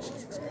 okay.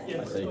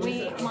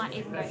 We might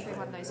even go through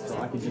one of those I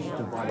examples. can just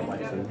divide it by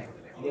 2.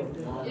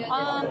 I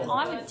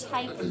would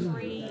take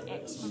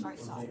 3x from both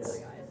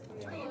sides.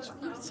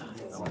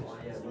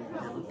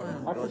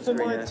 I prefer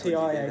my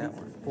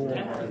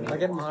TI-84. I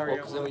get Mario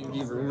because then we'd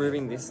be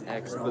removing this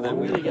X, but then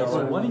we get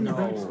Why didn't you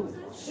bring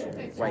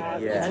wait,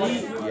 yes. No,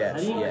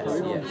 that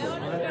removes.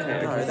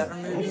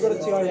 Have you got a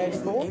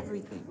TI-84?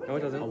 Everything. No, it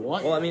doesn't.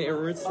 What? Well, I mean, it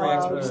removes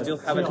 3X, but we still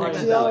have an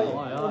X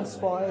value.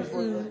 Inspires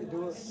when you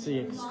do it.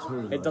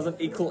 CX2. It doesn't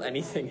equal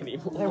anything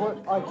anymore.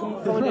 I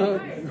can find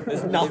it.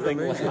 There's nothing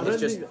It left.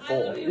 removes it. It's just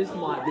 4. This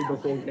might be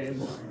before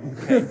game.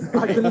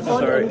 I can find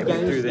Sorry, any can we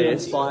games do that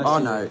this? inspire Oh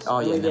no. Oh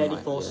yeah. only the Never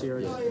 84 mind.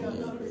 series.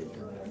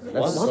 What's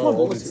Why is my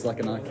voice like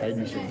an arcade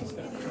machine? Yeah.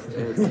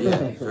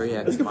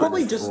 3x. You could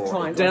probably just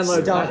try and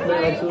Download start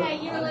Okay,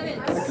 year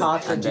 11. the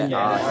cartridge in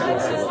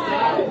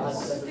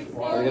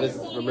We're gonna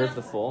remove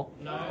the 4.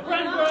 Yeah,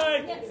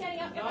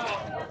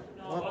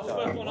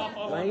 standing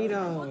up.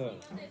 Later.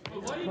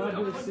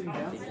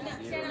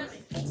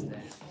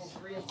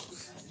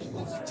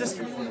 Just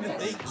give me one of the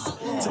things.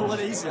 It's a lot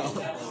easier.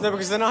 No,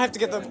 because then I have to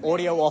get the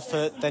audio off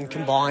it, then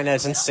combine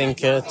it and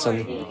sync it, and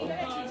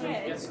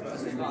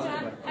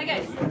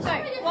Okay, so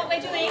what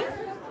we're doing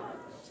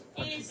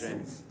is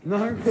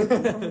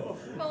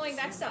following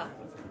Baxter.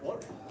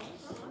 What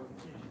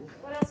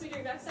else are we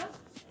doing, Baxter?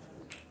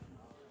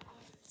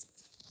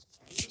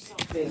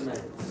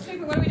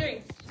 Cooper, what are we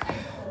doing?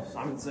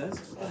 Simon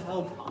says.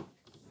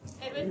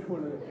 Edwin?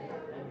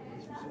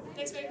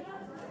 Next move.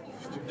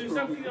 Do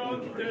something on,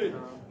 dude.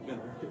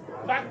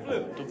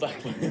 Backflip. The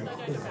backflip. No,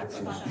 don't do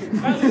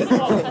backflip. I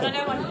don't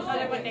know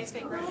what next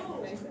move.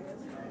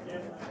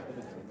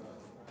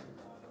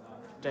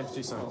 James,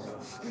 do something.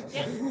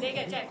 Yeah, there you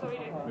go, Jack. What are we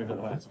doing? Move it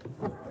away.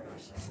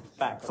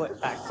 Backflip,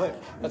 backflip.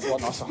 That's a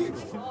lot nicer.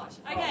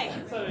 Okay.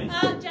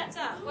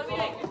 Jatsa, what are we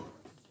doing?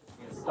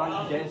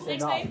 Next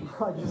move.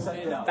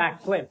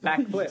 Backflip,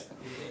 backflip.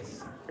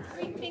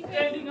 Pink move.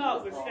 Standing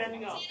up, we're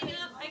standing up. Standing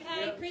up.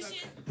 Okay,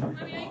 Christian,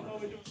 what are we doing?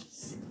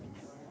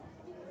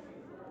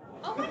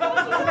 Oh my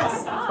God, you're a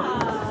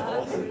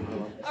star.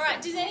 All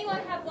right, does anyone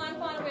have one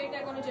final move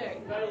they want to do?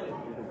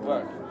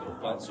 Work.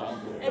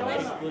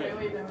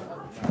 Edwin?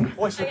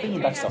 What's your Okay, opinion you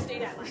back have to stuff? do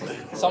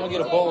that. Someone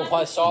get a ball and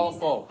play a silent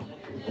ball.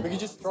 We could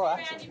just throw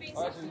Round, action. you're being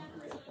silent.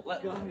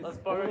 Let's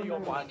borrow your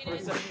mic for a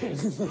second.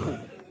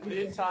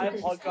 The entire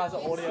podcast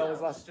audio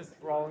was us just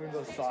throwing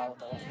the silent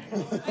ball.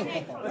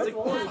 Okay.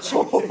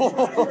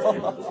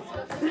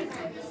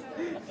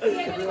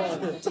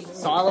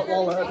 Silent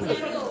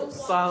wallet.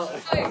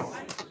 Silent. So,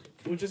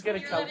 We'll just get a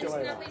your 11s,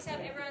 calculator. please have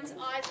everyone's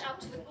eyes up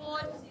to the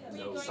board. We're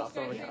going to go stuff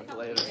on the through a couple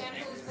of calculator.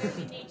 examples where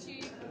we need to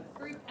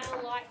group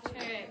our like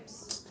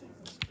terms.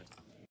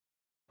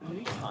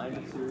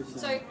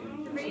 So,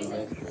 the reason A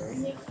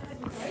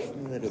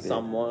little bit.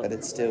 Somewhat. But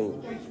it's still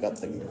got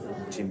the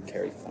Jim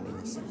Carrey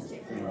funniness.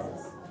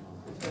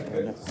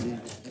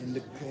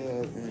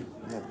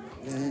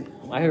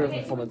 My favourite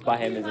performance by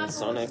him is in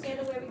Sonic.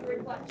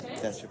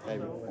 That's your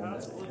favourite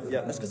performance?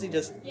 Yeah, that's because he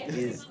just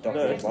is Dr.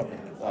 No.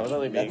 Robotnik. I was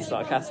only being That's-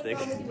 sarcastic.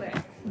 I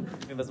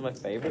think that's my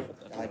favourite.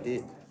 I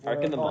did. I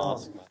reckon The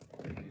Mask.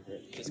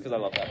 Just because I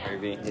love that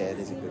movie. Yeah, it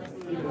is a good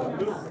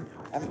one.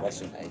 I haven't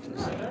watched it in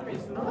ages. It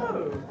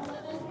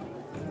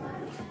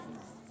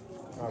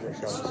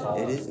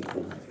is a good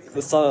one.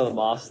 The Son of the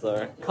Mask,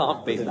 though,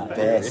 can't beat that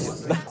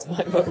best.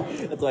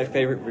 movie. That's my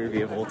favourite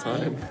movie of all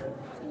time.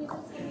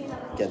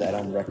 Get that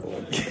on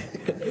record.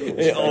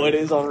 Oh, it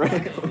is on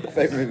record.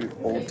 Favourite movie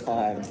of all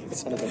time.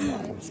 Son of the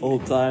Mask. All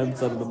time,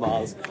 Son of the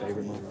Mask,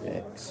 favourite movie.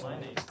 X.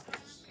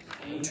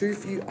 Too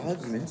few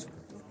arguments?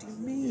 What do you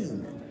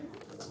mean?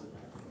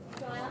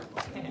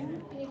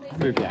 The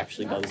movie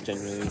actually does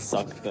genuinely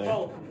suck,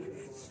 though.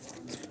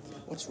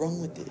 What's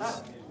wrong with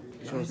this?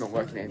 Sure, it's not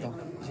working either.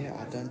 Yeah,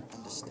 I don't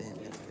understand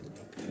it.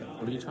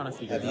 What are you trying to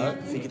figure Have out?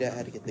 you figured out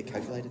how to get the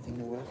calculator thing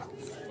to work?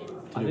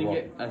 I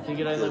think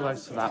it only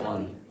works for that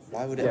one.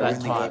 Why would it Yeah, only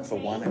that work type. for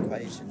one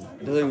equation?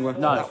 It doesn't work.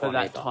 No, for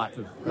that type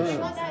of question.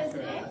 want that as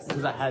an X?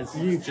 Because that has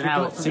You now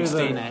forgot it's to do the-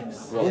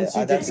 16x. Once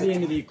you get that's to the it.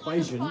 end of the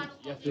equation,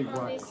 you have to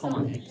write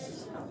comma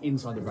x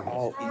inside the bracket.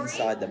 Oh,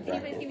 inside the Can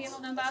you please give me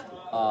a bracket.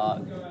 whole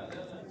number?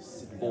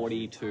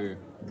 42.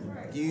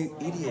 You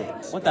idiot.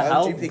 What the Why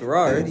hell? would you pick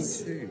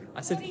Gross. 32?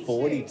 I said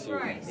 42.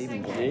 Gross.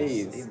 Even Okay. worse.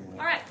 Jeez. Even worse.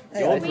 Alright, Hey,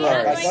 You're I we got are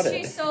it. I got going to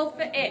it. solve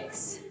for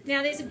X.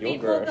 Now there's a You're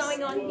big war gross.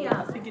 going on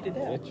here. Figured it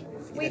out.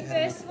 We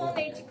first of all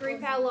need to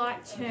group our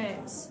like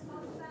terms.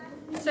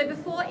 So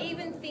before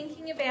even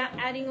thinking about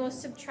adding or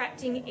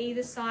subtracting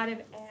either side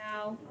of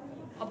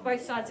or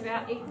both sides of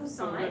our equal We're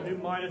sign, going to do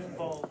minus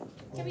 12.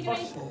 can we do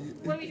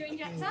what are we doing,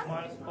 Jackson?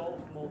 Minus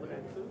 12 from all the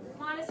x's.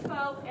 Minus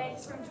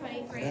 12x from I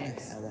don't know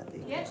 23x. how that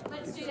equals. Yep,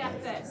 let's do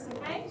that first,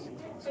 okay?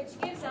 Which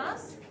gives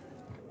us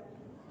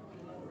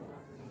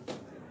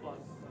Plus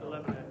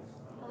 11x.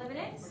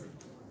 11x.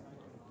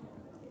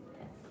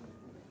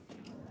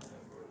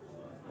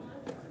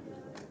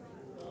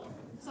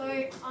 So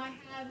I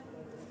have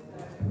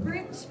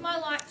grouped my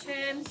like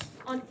terms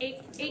on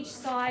each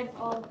side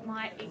of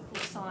my equal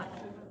sign.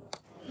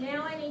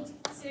 Now I need to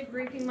consider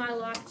grouping my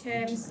like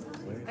terms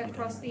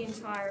across the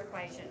entire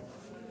equation.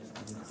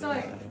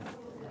 So,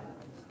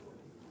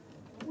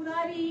 would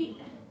I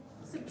be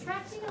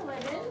subtracting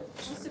 11 or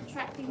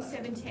subtracting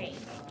 17?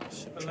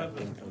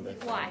 11.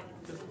 Why?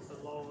 Because it's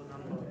a lower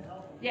number.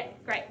 Yeah,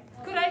 great.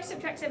 Could I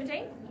subtract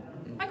 17?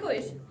 I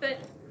could, but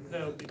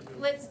That would be good.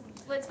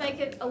 let's make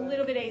it a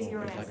little bit easier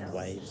on Like ourselves.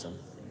 waves on.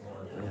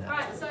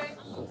 Alright, so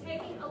I'm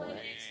taking 11x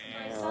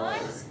from both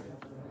sides.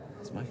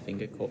 Is my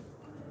finger caught?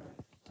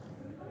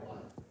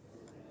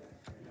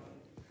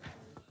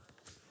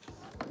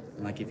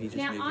 Like if you just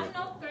Now move I'm it.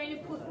 not going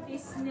to put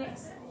this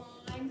next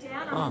line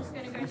down, I'm just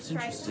going to go that's straight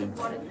to interesting.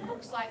 what it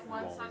looks like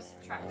once I've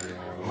subtracted. So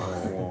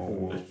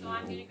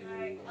I'm going to go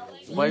 11.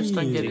 Waves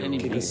don't get any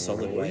Give bigger. a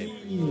solid wave.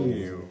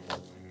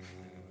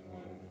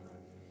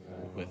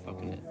 We're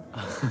fucking it.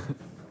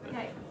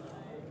 Okay.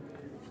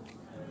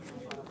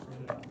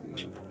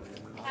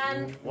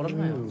 And What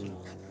am I?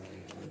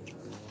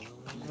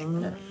 what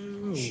am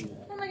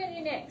I going to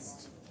do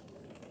next?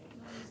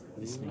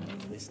 Listening.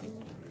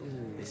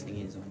 Listening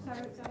is on.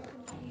 Sorry.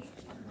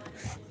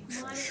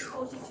 Minus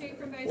 42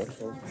 from both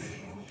Waterfall. sides.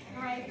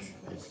 Alright.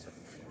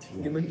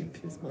 You're making me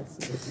piss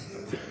myself.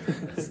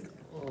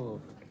 Oh.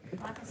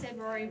 Like I said,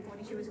 Rory,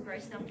 42 was a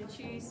gross number to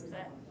choose,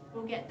 but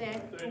we'll get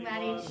there. We'll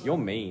manage. You're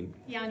mean.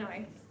 Yeah, I know. Oh,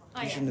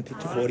 You yeah. shouldn't have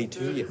picked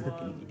 42, you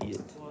fucking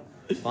idiot.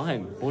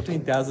 Fine.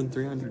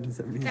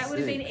 14,376. That would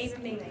have been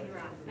even meaner, you're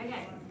right.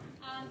 Okay.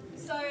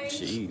 So,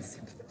 Jeez.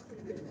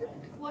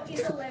 what is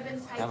 11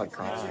 take Have a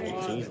cry.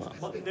 Jesus.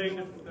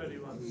 Negative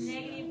 31.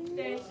 Negative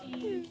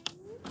 30.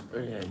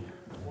 Okay.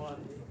 1.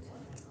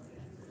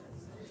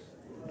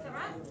 Is that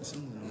right?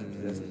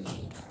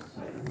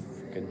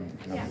 Good.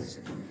 Yeah.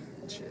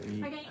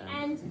 Okay,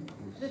 and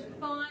the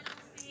final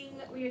thing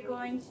that we are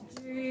going to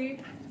do,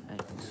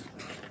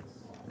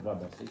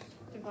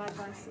 divide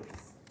by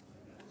 6.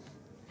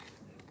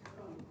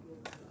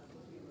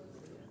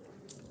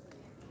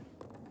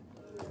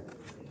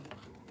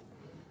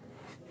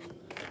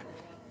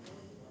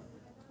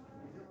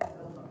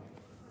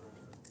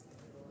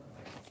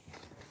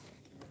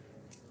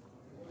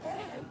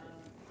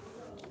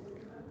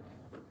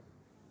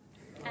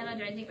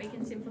 don't think we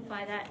can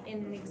simplify that in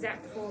an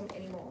exact form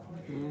anymore.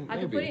 I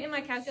could put it in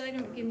my calculator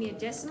and it would give me a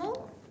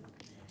decimal.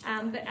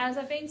 But as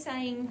I've been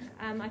saying,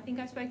 I think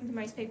I've spoken to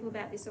most people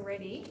about this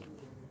already.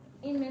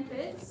 In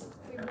methods,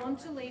 we want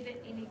to leave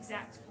it in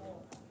exact form.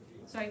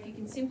 So if you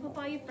can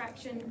simplify your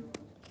fraction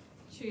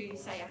to,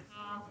 say, a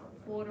half or a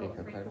quarter or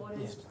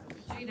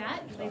 3/4, do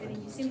that. You leave it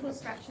in your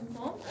simplest fraction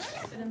form.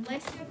 But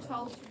unless you're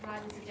told to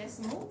write as a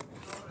decimal,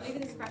 leave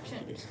it as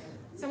fraction.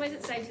 Some ways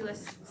it saves you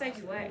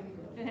work.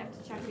 You don't have to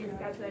chuck it in the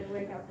calculator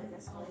work out the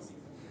decimal is.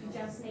 You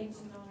just need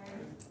to know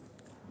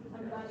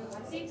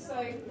 1/6. So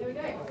there we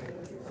go.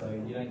 So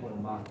you don't want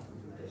to mark.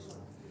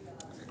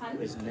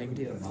 It's -5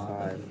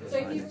 So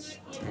if you minus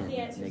put 10 in the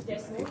answer is negative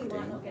decimal, you 15.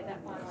 might not get that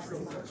final answer.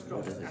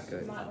 What does it go?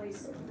 You might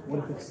reset. What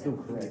if it's still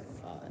correct?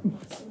 5. You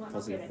might not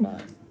Positive get it.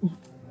 5.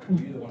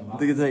 I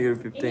think it's negative In year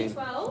 15.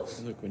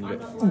 12, Look, when you I'm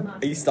get not the one Are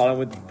marking you starting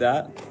with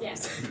that? it. Yes.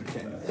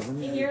 In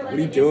year 11, What are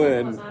you yes,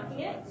 doing? I'm not marking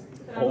it.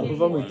 But I'm All of getting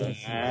them more are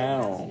answers.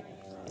 Wow.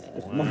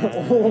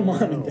 All of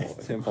mine are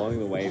dead. So I'm following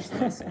the waves and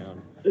the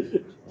sound. Wow.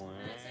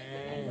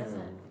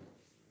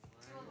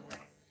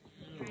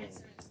 Your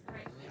answer is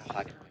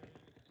correct.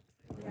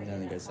 It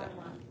only goes that.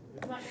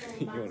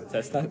 You want to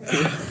test that?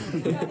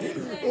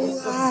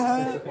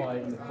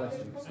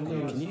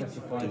 Can you do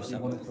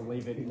something? To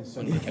leave it in a On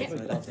certain your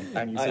calculator?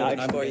 Can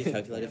I borrow your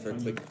calculator for a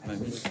quick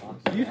moment?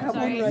 You have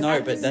one Sorry, right. No,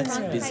 but the that's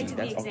front busy. page of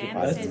That's the exam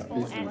occupied. says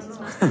all answers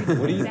must be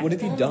What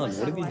have you done? exact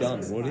What have you form, done?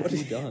 What have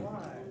you done?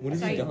 What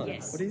have So, you done?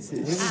 yes. What is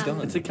What this? have you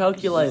done? It's a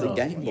calculator. It's a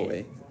Game Boy. So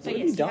What have yes, you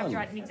you have done? to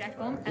write an exact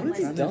form have you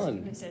unless done?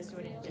 it says do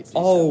it in exact.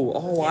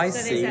 Oh, I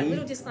So there's that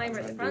little see. disclaimer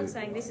at the front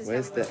saying this is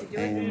Where's how the you have to do it.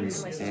 ands,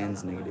 unless you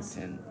ands don't. negative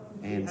 10?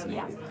 Ands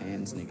negative,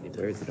 ands negative.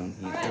 Where is it on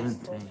here?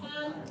 17.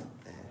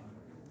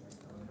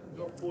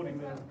 Got 40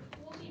 minutes.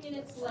 40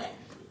 minutes left.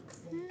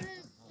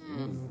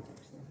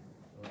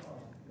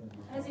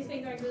 Has this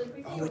been going really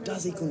quickly? Oh, it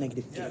does equal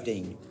negative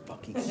 15. You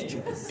fucking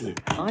stupid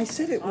bitch. I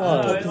said it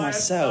Talk was. to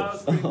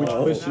myself. Which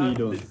question are you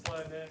doing? So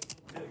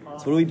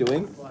what are we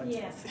doing?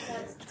 Yes,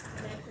 that's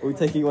Are we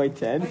taking away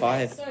 10?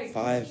 5, so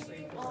 5,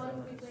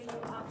 on between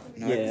your options.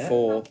 no, Yeah.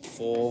 4,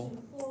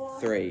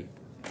 3.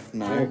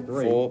 No,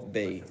 3.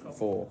 4B.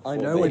 4. I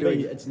know 4B. we're doing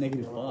It's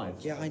 -5.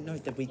 Yeah, I know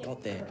that we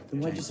got there.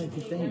 Then why'd you say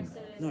 15?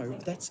 No,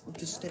 that's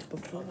the step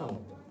before.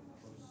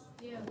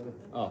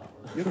 Oh.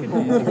 You're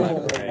confusing my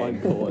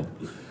brain.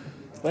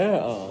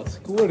 Where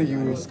ask? What are you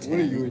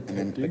And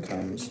then it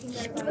becomes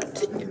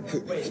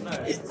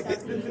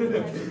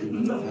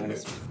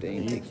minus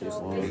 15 equals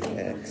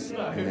 3x.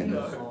 And then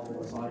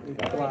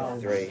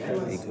 3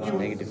 equals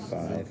negative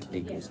 5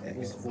 equals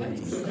x.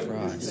 Fucking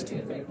Christ.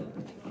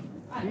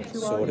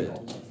 Sorted.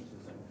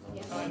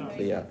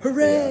 Clear.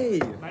 Hooray!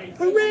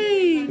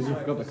 Hooray! Because you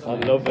forgot the I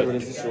comma. love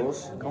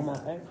it. Comma.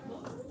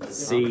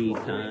 C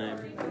time.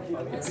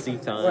 It's C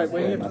time. Wait,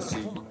 wait, once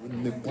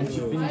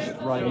you finish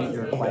writing out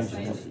your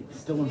equations,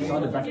 still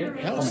inside the bracket,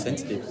 How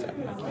sensitive is that?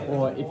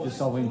 or if you're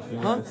solving for,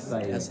 let's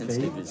say, How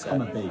sensitive is that?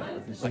 comma B. If you're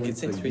Like solving it's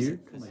for sensitive. U,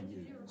 comma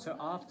U. So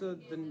after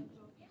the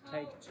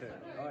take 2,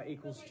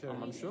 equals 2.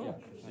 I'm sure.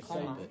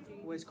 Comma.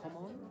 Where's comma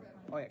on?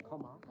 Oh yeah,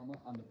 comma. Comma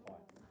under 5.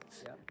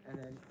 Yeah, and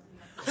then.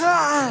 So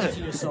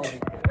you're solving.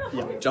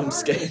 Jump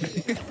scare.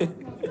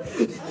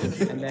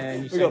 And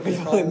then you We got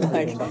people in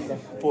like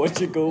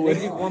Portugal with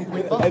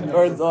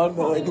headphones on,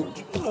 but like,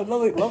 oh,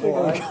 lovely,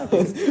 lovely.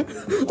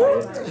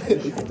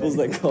 Feels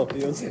like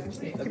coffee or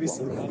something. That'd be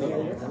so funny.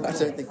 I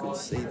don't think we'll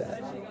see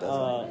that.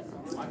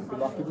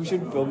 People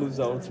should film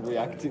themselves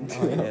reacting to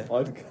yeah. a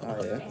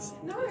podcast.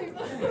 Oh,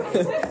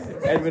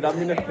 yeah. Edward, I'm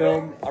gonna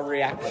film a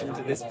reaction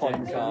to this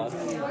podcast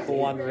for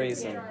one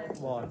reason.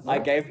 I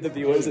gave the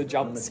viewers a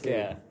jump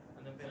scare.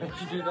 How'd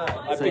you do that?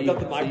 I picked up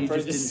the microphone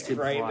and just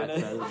screamed in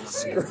it.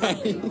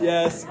 Scream.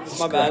 Yes,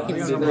 my bad.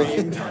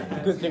 Screamed.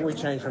 Good thing we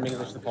changed from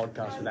English to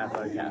podcast without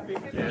vocab.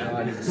 Yeah,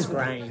 I need to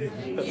scream.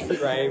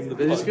 Scream.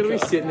 They're just gonna be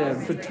sitting there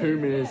for 2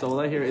 minutes. All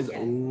they hear is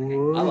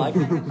ooh. I like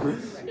it.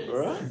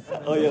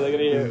 Oh yeah, they're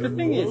gonna hear. The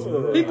thing is,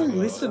 people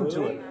listen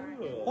to it.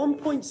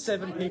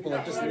 1.7 people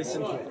have just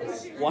listened to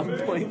us.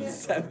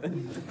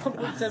 1.7.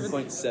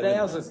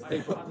 1.7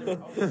 people.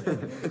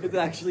 It's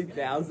actually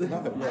thousands.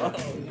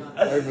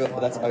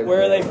 That's over.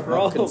 Where are they not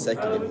from?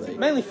 Consecutively.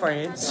 Mainly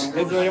France.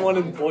 Is there anyone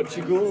in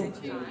Portugal?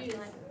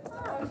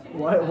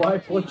 Why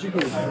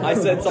Portugal? I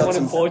said someone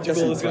in That's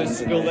Portugal is going to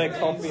impressive. spill their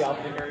coffee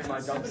after hearing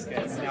my jump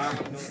scares.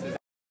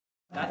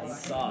 That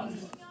sucks.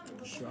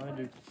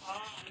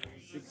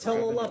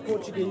 Tell all our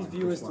Portuguese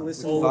viewers to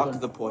listen to Fuck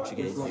the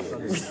Portuguese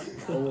viewers.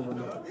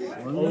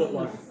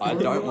 I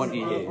don't want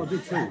you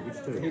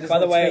here. By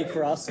the way,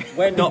 for us.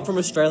 we're not from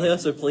Australia,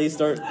 so please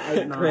don't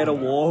create a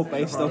war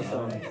based on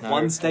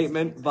one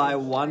statement by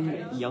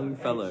one young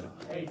fellow.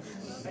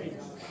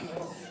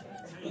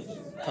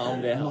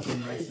 Calm down.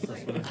 Just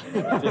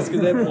because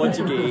they're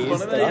Portuguese.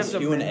 Gus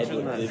Hugh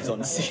Edward lives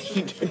on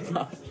City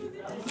Park.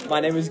 My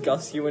name is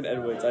Gus Hewan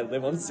Edwards. I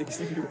live on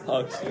 62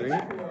 Park Street.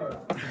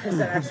 Is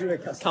that actually where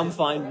Gus Come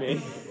find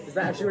me. Is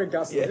that actually where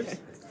Gus lives?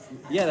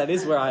 Yeah, that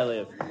is where I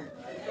live.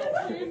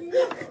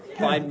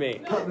 Find me.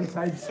 Cut the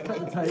tapes. Cut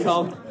the tapes.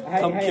 Come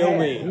kill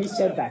me. He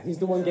said that. He's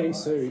the one getting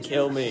sued.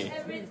 Kill me.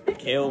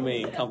 Kill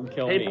me. Come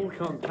kill me. People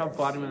come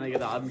fight him when they get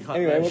the uncut.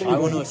 Anyway, what I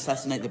want to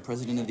assassinate the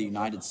President of the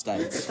United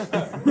States.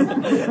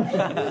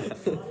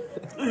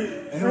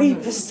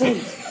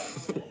 3%.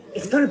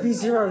 It's gonna be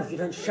 0 if you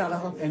don't shut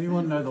up.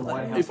 Anyone know the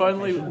White House? If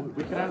only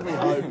we can only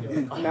hope.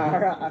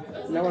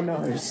 No one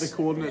knows. The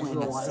coordinates of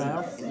the White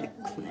House.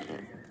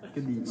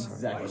 Get the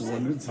exact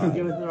coordinates.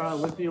 Give us our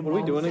lithium. What are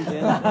we doing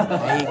again?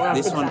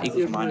 This one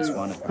equals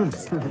 -1.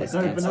 This No,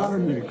 answer. banana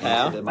nuke.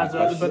 How? That's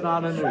right, the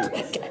banana nuke.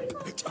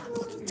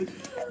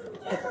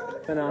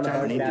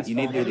 You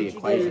need to do the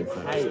equation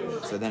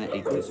first. So then it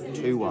equals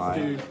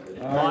 2y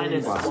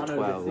Minus plus 1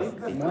 12 over 6.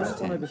 equals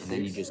 10. And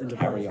then you just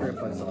carry on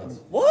from there.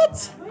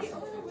 What?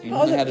 You know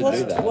how to do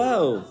that?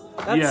 12.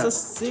 That's Yeah. a 2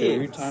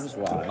 6. times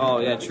y. Oh,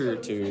 yeah, true.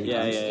 2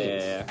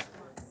 Yeah.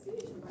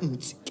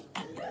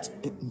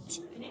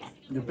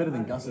 You're better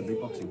than Gus at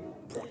beatboxing.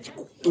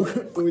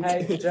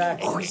 Hey,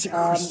 Jack.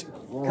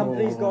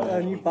 Company's got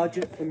a new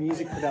budget for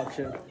music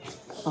production.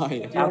 Oh, Do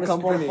you yeah. want a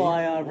company?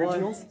 Spotify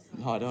originals?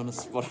 No, I don't want to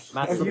spot it.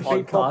 Matt's Are the you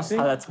podcast. beatboxing?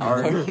 How that's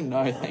hard.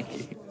 No, thank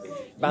you.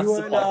 Matt's You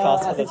the earn, podcast.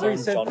 I How think that's we hard.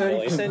 said John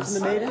 30% Williams.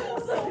 in the meter.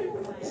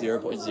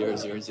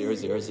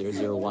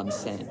 0.0000001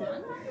 cent.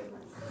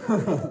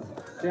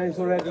 James,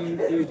 what do you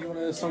do? Do you want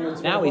a song on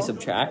Spotify? Now we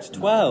subtract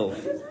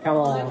 12. Come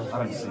on. I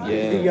don't see. The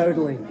Yeah.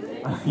 yodeling.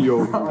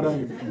 I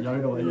don't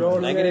yodel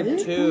either.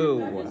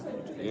 -2.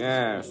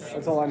 Yes.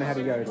 That's all I know how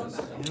to yodel. How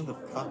the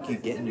fuck you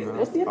getting your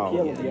What's the Oh,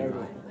 appeal yeah. of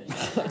yodeling?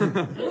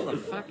 What the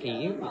fuck are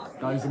you?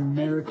 Guys,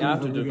 Americans. You have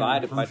to are living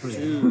divide in it by country. 2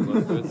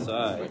 on both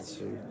sides.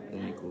 2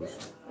 then equals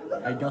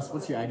Hey Gus,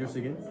 what's your address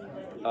again?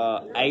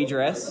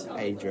 Address.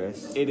 address.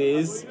 It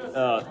is,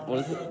 what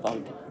is it? Fuck.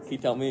 Can you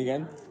tell me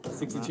again?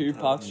 62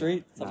 Park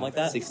Street? Something like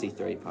that?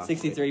 63 Park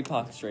 63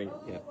 Park Street.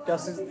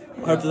 Gus is...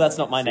 Hopefully that's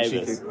not my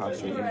neighbours. 63 Park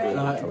Street.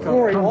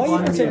 Rory, why are you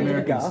find me pretending to be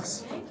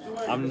Americans.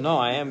 Gus? No,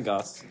 I am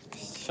Gus.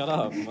 Shut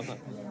up.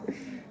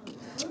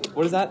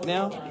 What is that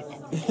now?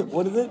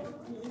 What is it?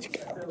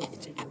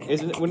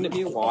 Wouldn't it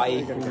be y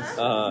equals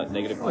 -1?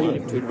 2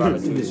 divided by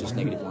 2 is just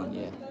 -1,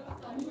 yeah.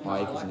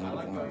 Y equals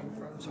 -1.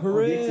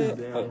 Hooray!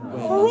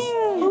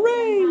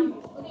 Hooray!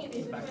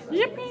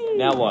 Yippee!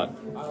 Now what?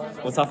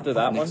 What's after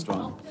that Next one?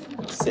 one.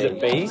 Is it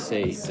B?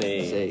 C. C.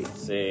 C.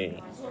 C.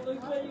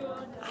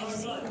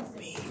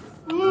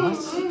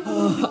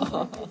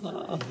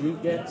 You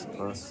get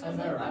Plus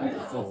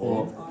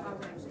 4.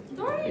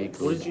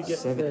 equals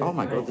 7. Oh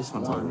my god, this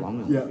one's a long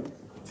one.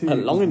 A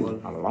long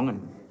one. A long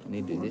one. I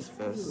need to do this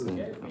first, then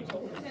it comes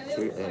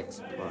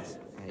 2x plus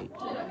 8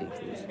 equals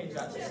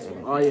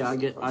 7. Oh yeah, I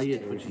get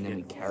And then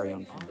we carry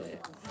on from there.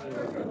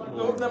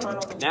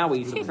 Now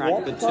we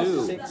subtract the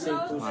 2. 6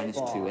 equals Minus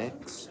 5.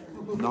 2x.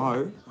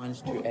 No,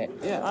 minus 2x.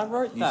 Yeah, I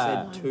wrote You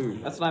that. said 2.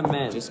 That's what I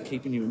meant. Just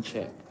keeping you in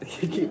check.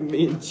 Keep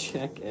me in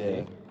check.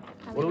 Eh?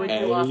 What do we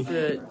do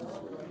after?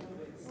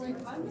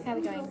 How are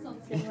we going? Does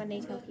anyone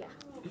need help here?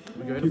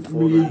 We go to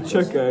 4.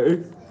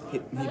 Checo.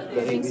 Hit me,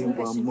 baby,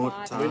 one more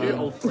We time. do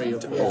all 3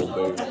 of them.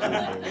 Oh,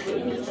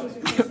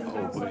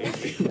 baby.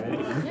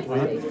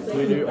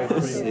 We do all 3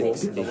 of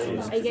 6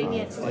 equals Are you getting the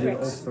answer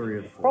correct? 3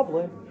 of 4.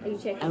 Probably. Are you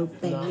checking? Oh,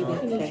 baby,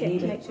 Can you check to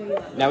make sure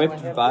you're Now we have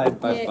to divide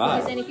by Yeah, because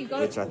 5. then if you've got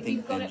Which I it, if think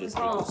you've got then it just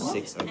wrong, equals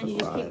 6 and over you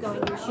just keep 5 going,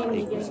 you're assuming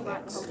you're getting equals it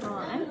right the 6. whole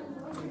time.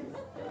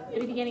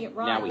 But if you're getting it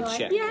right, Now we you're like,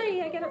 check. yeah,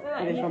 I get it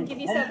right. And you can give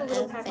yourself a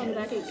little pat on the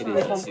back each It time.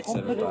 If I'm 6 over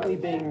confidently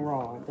 5. being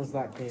right, does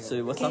that count?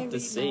 So what's after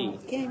C?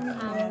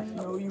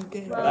 No, you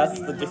get That's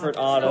the different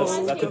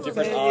artist. That's a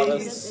different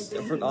artist.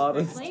 Different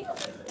artist.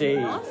 D.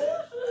 That's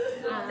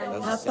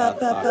a South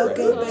Park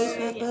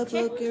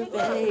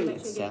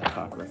reference. South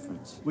Park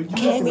reference. Would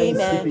you recommend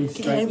skipping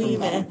straight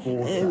from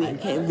 4 to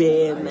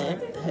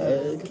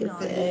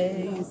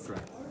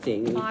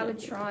 8? I would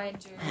try and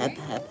do.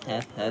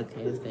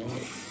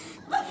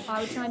 I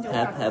would try and do it.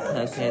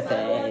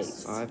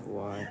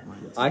 5y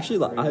minus. Actually,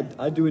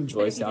 I do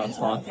enjoy South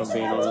Park, if I'm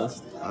being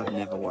honest. I've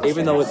never watched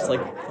Even though it. it's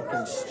like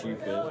fucking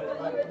stupid.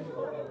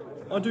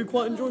 I do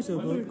quite enjoy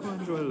South I Park. quite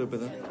enjoy a little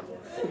bit of that.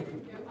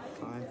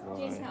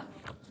 5y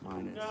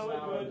minus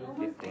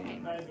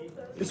 15.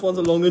 This one's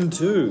a long one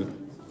too.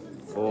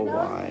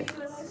 4y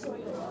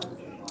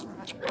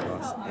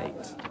plus 8.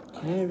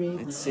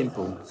 It's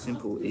simple,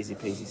 easy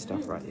peasy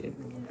stuff right here.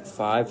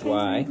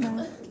 5y.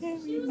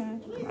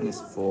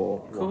 Minus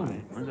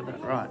 4y I got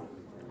that right.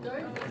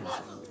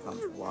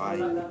 comes y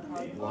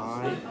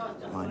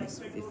minus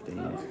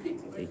 15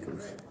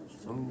 equals.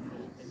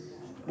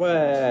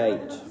 Wait.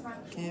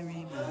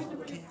 Carry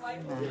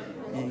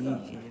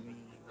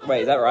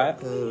Wait, is that right?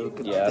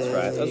 poker Yeah, that's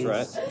right. That's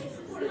right.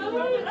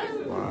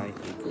 Y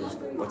equals,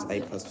 what's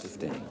 8 plus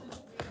 15?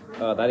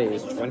 That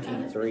is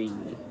 23.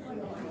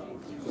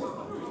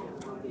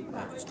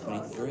 That was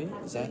 23?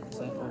 Is that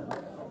all?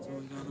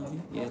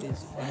 Yeah, it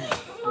is.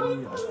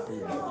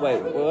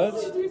 Wait, what?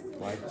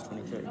 Y equals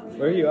 23.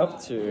 Where are you up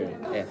to?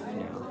 F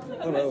now.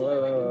 Hold on,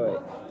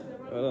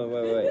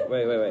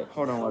 wait.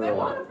 Hold on,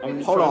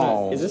 I'm Hold trying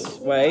on. to, is this,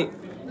 wait,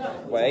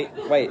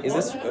 is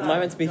this, am I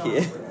meant to be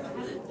here?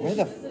 Where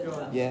the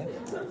yeah.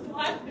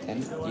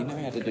 And you know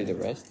how to do the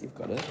rest? You've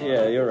got it.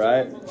 Yeah, you're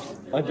right.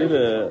 I did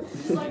it.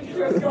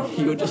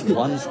 You're just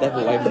one step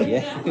away from the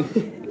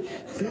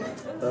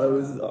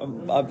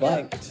I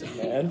blanked,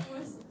 man.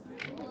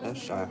 That's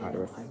Shy High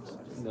reference.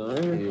 No.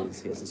 He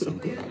has a song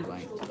called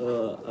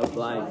I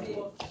Blanked.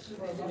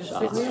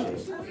 I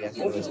blanked. Yeah,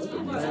 for the rest of the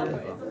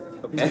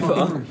music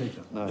Ever?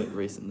 No,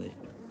 recently.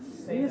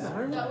 Oh,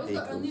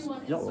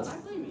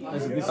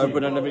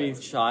 but I don't have any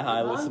Shy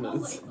High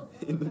listeners.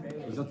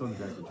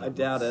 I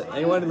doubt it.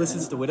 Anyone who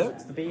listens to Widow?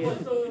 Anyone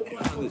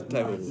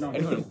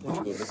in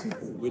Portugal listens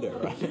to Widow,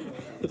 right?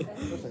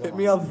 Hit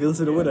me up if you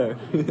listen to Widow.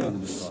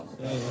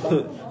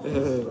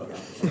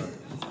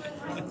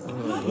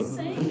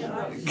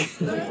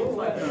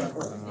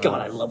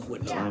 God, I love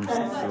Widow. Times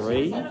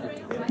 3.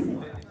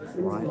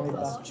 Right,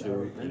 plus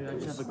 2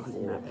 equals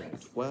 4.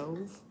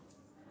 12.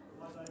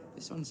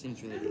 This one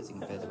seems really easy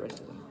compared to the rest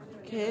of them.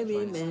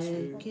 Carry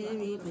me.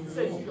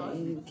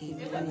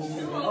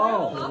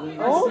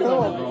 Oh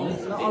no,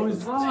 I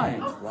was right.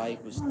 Y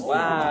equals 2.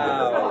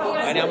 Wow.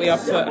 And now we up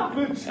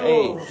to H.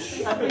 See,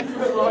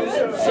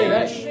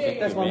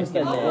 that's my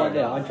mistake right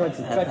there. I tried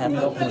to back me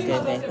off. But you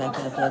want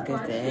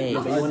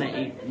to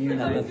eat.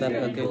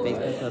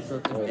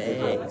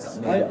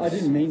 I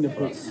didn't mean to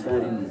put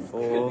that in.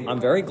 4. I'm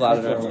very glad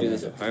I don't have to do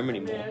this at home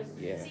anymore.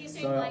 Yeah.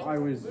 So I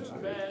was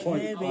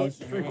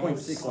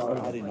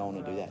 3.6. I did not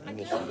want to do that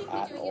English one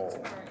at all.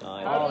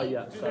 Oh,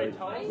 yeah, sorry.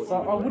 So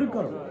I would have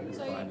got it right if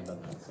I hadn't done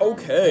that.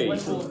 Okay. I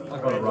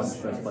got it right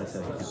first place.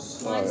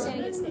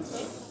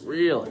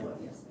 Really?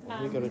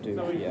 We got to do,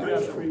 yeah.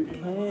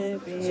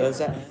 So is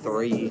that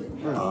 3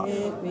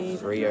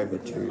 over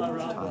 2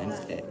 times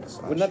x?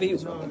 Wouldn't that be?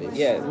 That's what that is.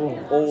 Yeah. So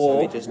Or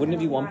we just- wouldn't it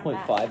be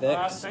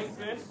 1.5x?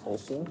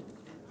 Also.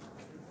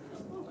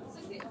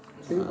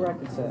 2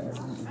 brackets there.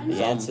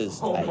 The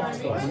answer's 8.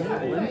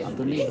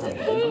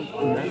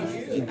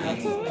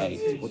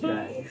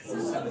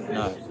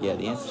 No, yeah,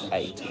 the answer's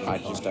 8. I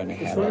just don't know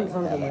how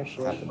that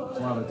happened.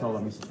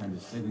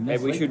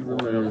 Maybe we should.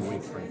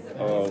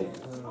 Oh.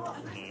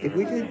 If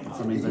we did,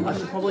 I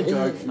should probably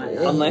go.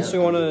 Unless we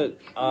want to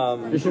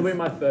This will be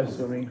my first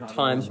swimming.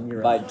 times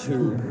by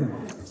 2,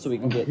 so we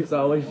can get So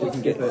I always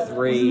just get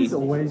 3 It's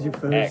always your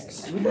first.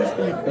 x. Wouldn't this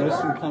be your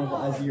first from Carnival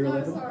as year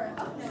 11?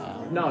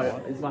 No,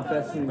 it's my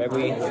first swimming. Maybe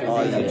we you do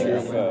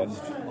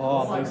first.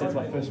 Oh, I think it's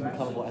my first from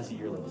Carnival as a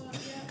year 11.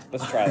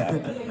 Let's try that. I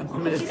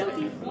mean, it's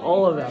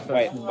all of our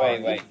first.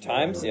 Wait.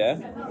 Times, yeah.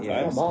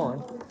 Times. Come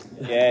on.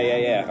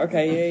 Yeah.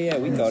 Okay, yeah.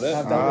 We got it.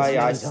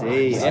 I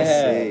see.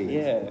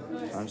 Yeah.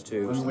 Times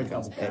 2, which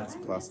becomes x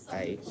plus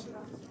 8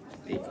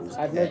 equals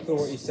I've never x. thought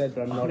what you said,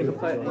 but I'm not even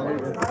Equals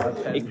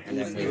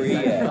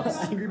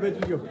 3x. Angry Birds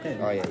with your pen.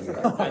 Oh yeah, you're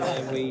right. And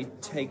then we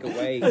take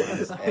away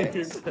x.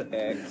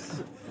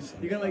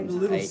 You're gonna make the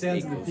little 8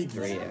 sounds of the equals piggies.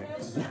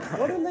 3x.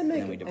 Why don't they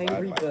Then we make divide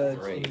Angry by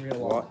Birds 3. in real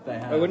life? What? They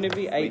have. Oh, wouldn't it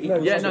be 8 No,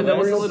 equals? Yeah, no, there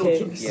was a real little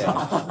pigs.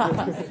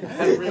 Yeah.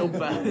 They're real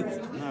bad.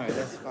 No,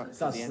 that's fucked.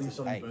 Start The answer's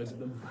slingshotting 8. birds at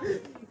them.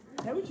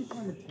 How would you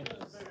find the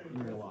Terrence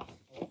in real life?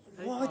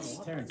 What?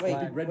 Terrence, Wait,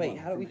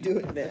 how do we do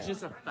it there? It's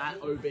just a fat,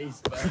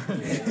 obese bird.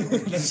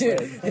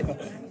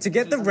 To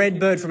get the red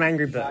bird from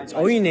Angry Birds,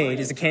 all you need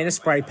is a can of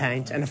spray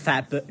paint and a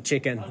fat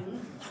chicken.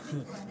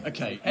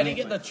 Okay, how do you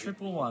get the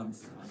triple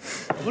ones?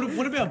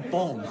 What about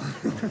bomb?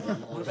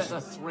 What about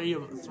the 3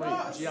 of 3?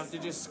 Do you have to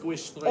just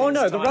squish 3? Oh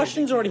no, the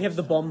Russians already have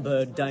the bomb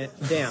bird down.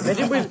 They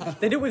did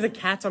with a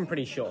cat, I'm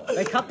pretty sure.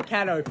 They cut the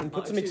cat open,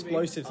 put some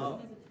explosives in it.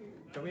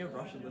 Don't we have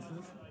Russian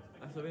listeners?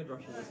 I thought we had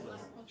Russian listeners.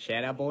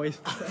 Shout out, boys.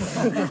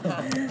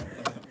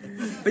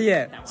 But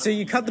yeah, so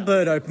you cut the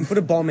bird open, put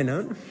a bomb in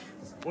it.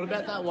 What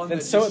about that one Then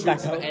that sew just it back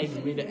shoots an up.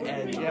 egg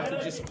mid-end? You have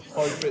to just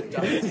hope it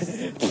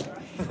does.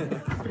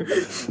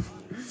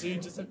 So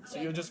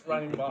you're just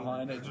running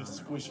behind it, just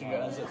squishing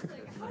it as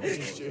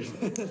it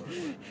shoots.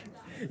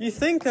 You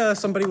think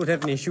somebody would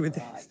have an issue with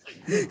this?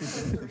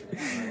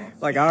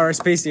 Like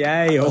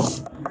RSPCA or...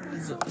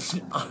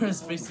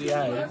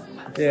 RSPCA.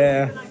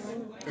 Yeah.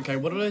 Okay,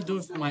 what do I do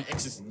if my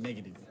x is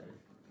negative?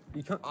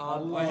 You can't...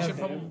 I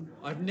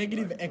have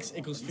negative x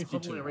equals Probably the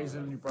 52.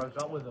 reason you broke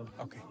up with them.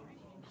 Okay.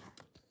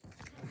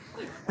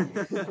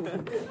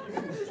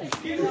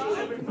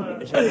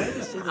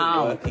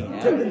 Ow.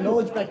 Get the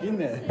knowledge back in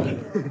there.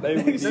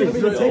 Maybe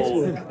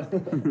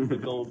the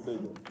gold digger.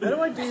 How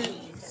do I do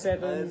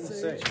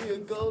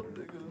 7C?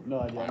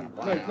 No idea.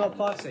 No, not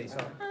 5C,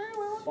 sorry.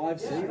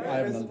 5C? I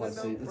haven't done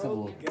 5C. Let's have a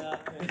look.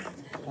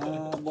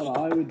 What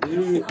I would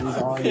do is I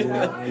would...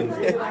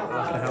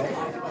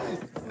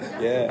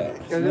 Yeah.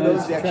 No,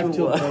 subtract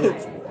your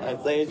vote.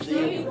 I'd say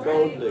she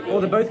gold digger.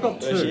 Well, they both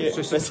got 2,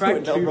 so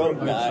subtract 2 broke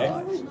from guy.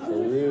 both sides. For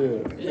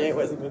real. Yeah, it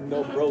wasn't with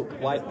no broke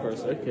white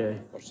person. Okay.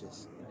 Watch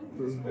this.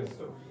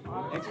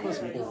 X plus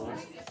 4.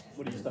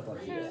 What do you stuff up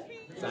here?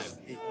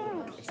 Same.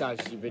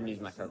 Except you've been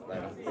using my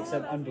calculator.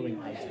 Except I'm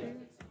doing 8.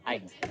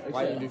 8.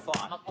 Why didn't you do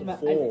 5? I'm at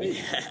 4. 8B.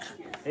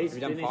 Have you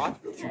done 5?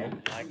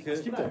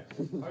 Skip it.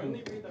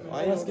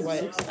 Why are you all the way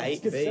at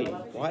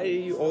 8B? Why are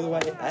you all the way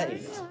at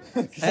 8?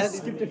 I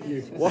skipped a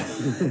few. What?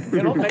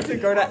 You're not meant to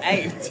go to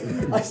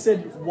 8. I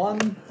said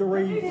 1,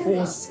 3,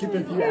 4, skip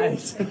a few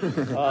 8.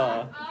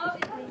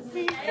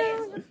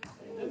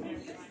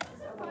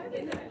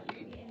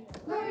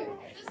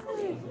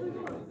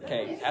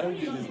 Okay, how do we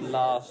do this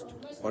last?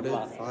 What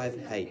are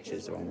 5H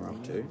is the one we're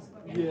up to?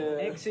 Yeah.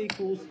 X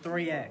equals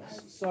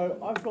 3x. So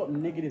I've got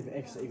negative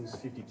x equals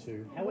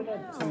 52. How would I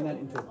turn that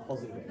into a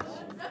positive x?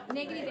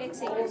 Negative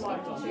x equals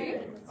 52.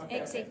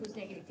 X equals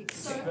negative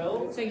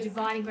 52. So you're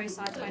dividing both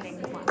sides by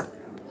negative 1.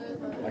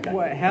 Okay.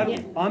 Wait, how do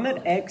I'm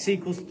at x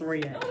equals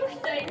 3x.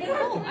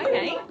 Oh,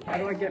 okay. How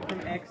do I get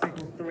from x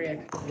equals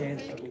 3x to the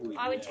answer?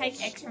 I would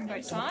take x from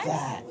both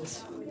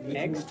sides.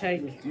 X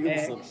take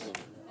x,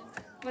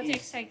 What's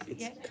x take?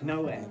 Yeah.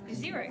 no x.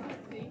 0.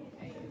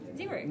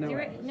 0. No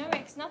 0. No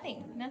x.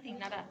 Nothing. Nothing.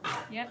 Nada.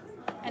 Yep.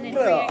 And then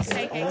 3x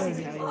take x is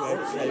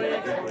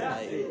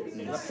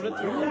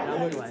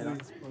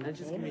And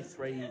just give me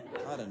 3,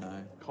 I don't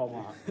know.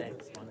 comma,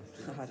 x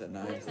minus I don't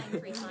know.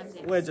 3 times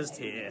x. We're just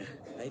here.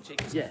 H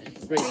equals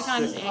 3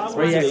 times x.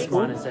 3x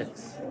minus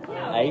x.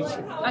 8.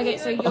 Okay,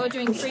 so you're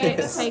doing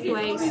 3x take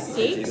away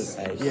 6.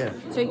 H. Yeah.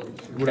 So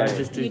Would I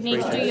just do you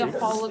need to 3x? do your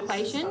whole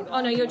equation.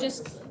 Oh no, you're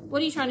just.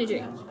 What are you trying to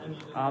do?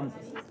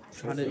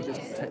 Trying to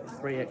just take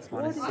 3x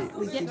minus 6.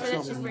 Yep, so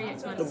that's just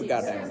 3x minus 6.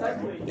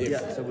 Goddamn.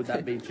 Yeah, so would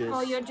that be just...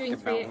 Oh, you're doing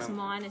 3x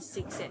minus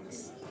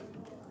 6x.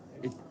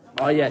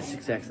 Oh yeah,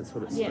 6x, that's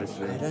what it's Yeah. supposed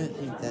to I be. don't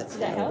think that's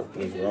that how help?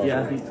 we roll.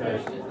 Yeah, I think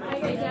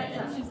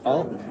so.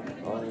 Oh.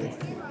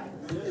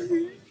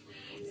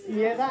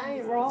 Yeah, that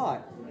ain't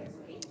right.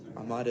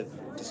 I might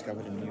have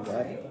discovered a new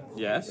way.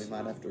 Yes. We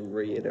might have to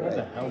reiterate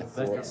my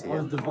thoughts I here.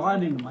 was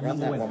dividing my Run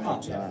number that went one more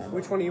up. time.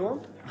 Which one are you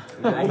on?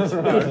 I'm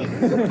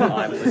listening.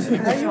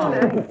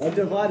 I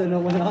divided and it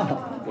went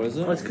up. What is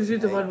it? Oh, it's because you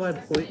divided by a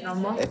point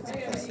number? X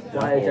plus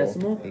By a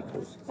decimal? 4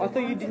 equals I thought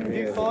you didn't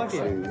do 5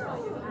 yet. 2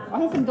 I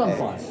haven't done X.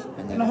 5.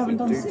 And then And I if haven't we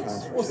done do 6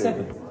 times or 2,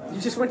 7.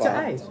 You just went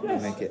to 8. we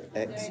make it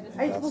X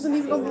 8 plus wasn't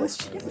even on the 4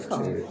 list yet. equals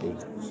 2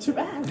 equals Too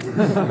bad.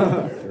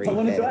 3 I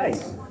wanted to X.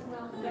 8.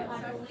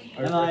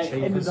 And I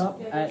ended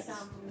up at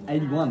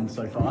 81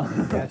 so far.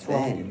 That's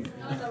wrong.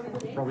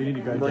 Then Probably need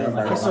to go down.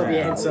 I saw the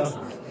answer.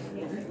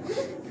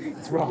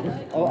 It's wrong.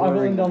 I've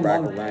only done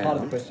back one around, part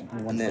of the question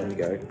from one and then side. we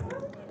go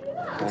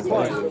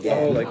calculate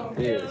again, like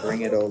this.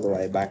 Bring it all the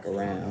way back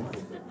around,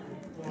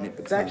 and it becomes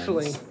It's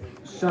actually,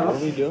 Shut up.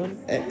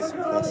 X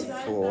plus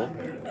 4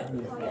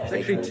 it's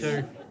actually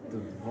 2.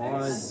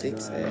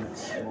 6x.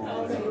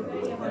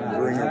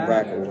 Bring it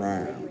back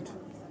around,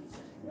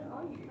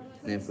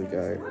 and if we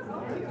go,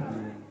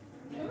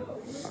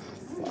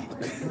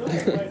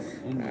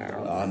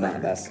 oh no,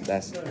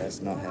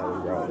 that's not how we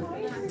roll.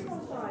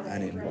 I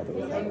didn't bother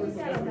with that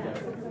one.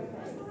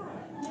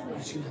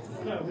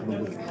 Have a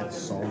look at how to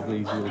solve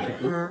these really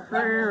quickly.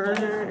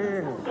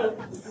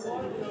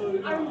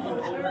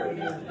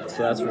 So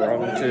that's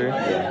wrong too.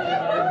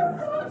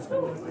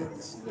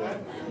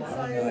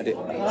 No idea.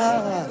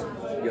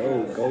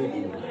 Yo,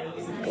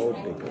 gold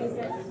digger.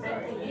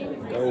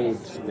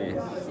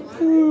 Goldsmith.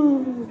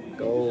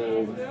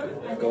 Gold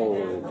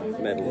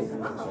medal.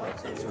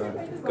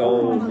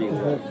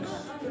 Goldilocks.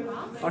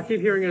 I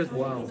keep hearing it as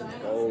well.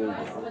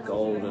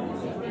 Golden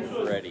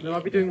Freddy. No,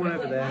 I'll be doing one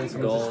over there and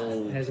someone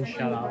Gold. just hasn't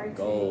shut up.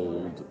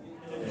 Gold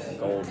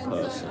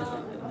person.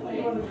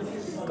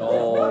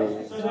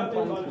 Gold.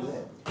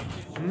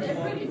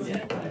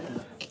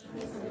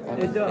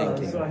 It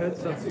does. I heard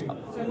something.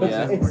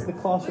 Yeah. It's the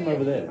classroom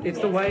over there. It's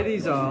the way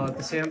these are.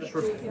 The sound just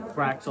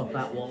refracts off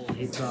that wall and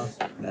hits us.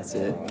 That's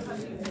it.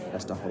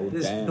 That's the whole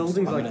There's dance.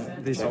 buildings I'm like gonna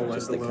this check all over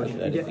just the world. clip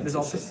that Yeah, it there's thinks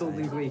office it's the same.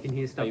 buildings where you can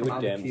hear stuff you from were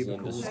other damsel in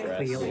cubicles distress,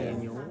 clearly yeah.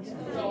 in yours. Can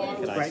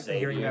It's I great save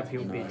hearing you? about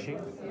people bitching.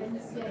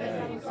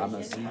 I'm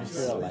a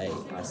slave.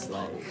 I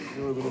slave.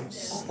 You're a little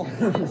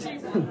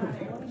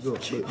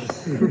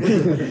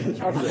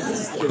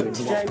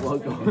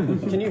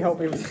Can you help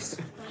me with this?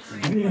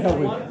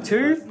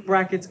 2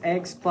 brackets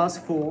x plus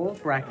 4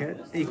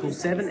 bracket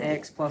equals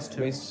 7x plus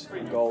 2.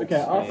 Okay,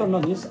 after I'm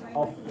done this,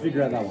 I'll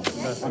figure out that one.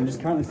 I'm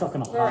just currently stuck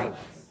on a heart.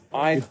 We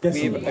have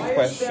a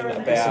question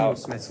about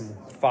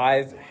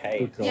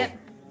 5H. Yep.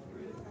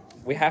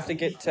 We have to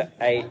get to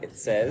 8, it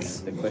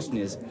says. The question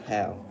is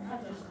how?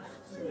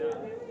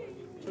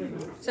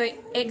 So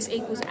x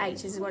equals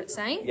 8 is what it's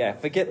saying. Yeah,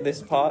 forget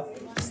this part.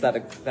 Just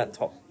that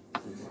top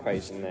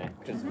equation there.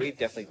 Because we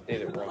definitely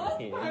did it wrong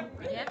here.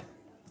 Yep.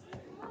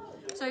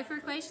 So for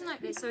equation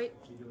like this, so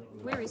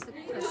where is the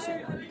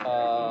question?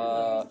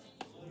 Oh,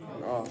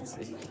 let's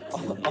see.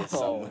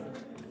 Oh,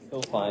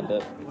 we'll find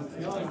it.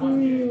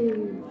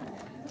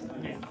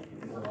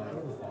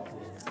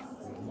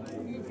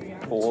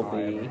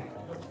 4B.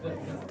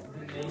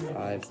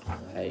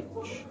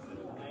 5H.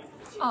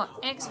 Oh,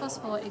 x plus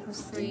 4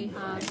 equals 3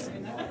 halves.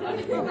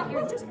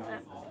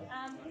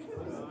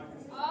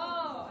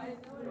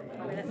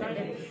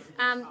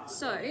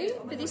 So,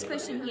 for this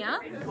question here,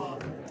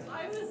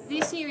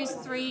 this here is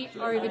 3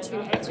 over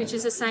 2x, which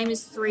is the same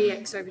as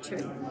 3x over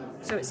 2.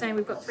 So it's saying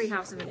we've got 3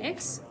 halves of an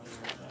x.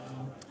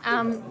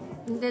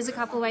 There's a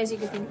couple of ways you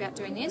can think about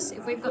doing this.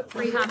 If we've got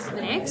 3 halves of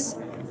an x,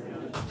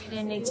 we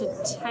then need to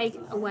take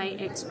away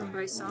x from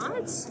both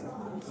sides.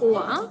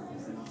 Or,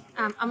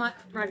 I might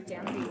write it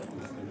down for you.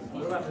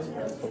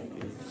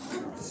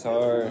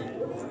 So,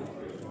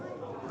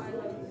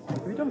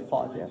 Have we done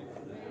 5 yet?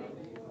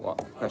 What?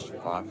 Question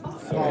 5.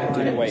 so we're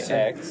doing away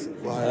x.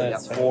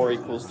 That's 4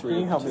 equals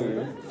 3 help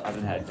 2. I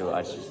haven't had to do it,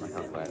 I just used my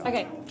calculator.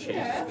 Okay,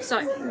 so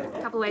a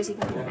couple of ways you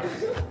can think about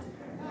it.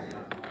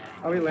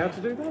 Are we allowed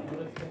to do that?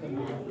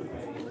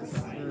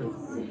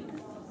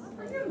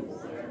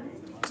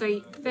 So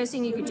first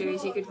thing you could do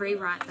is you could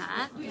rewrite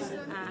that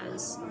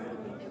as,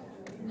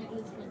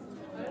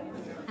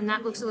 and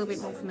that looks a little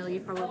bit more familiar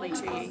probably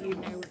to you. You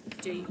know what to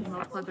do. You can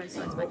multiply both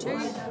sides by 2,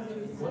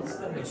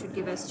 which should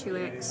give us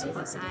 2x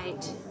plus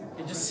 8.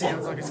 It just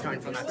sounds like it's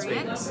going from that speed.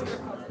 3x.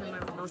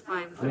 And we'll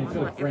multiply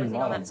everything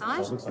on that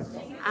side.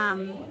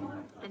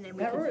 And then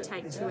we can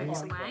take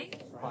 2x away.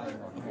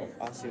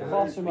 I see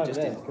what we just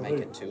didn't make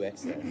it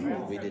 2x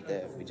then.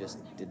 We just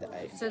did the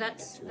 8. So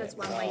that's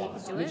one way you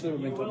could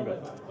do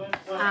it.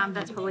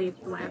 That's probably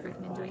the way I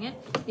recommend doing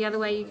it. The other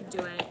way you could do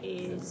it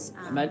is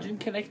Imagine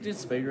connecting a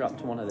speaker up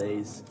to one of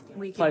these.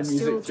 we Play could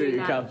still music through do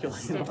your that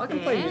calculator. step I can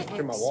play there, music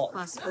through my x watch.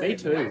 plus Me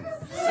too.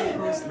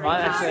 equals 3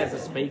 Mine actually halves. has a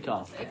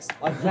speaker.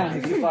 I can,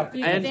 if you like.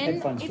 You And could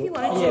then, if you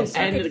wanted to, Yes,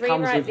 and you could it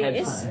comes rewrite with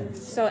this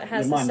headphones. so it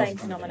has the same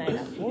denominator.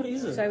 What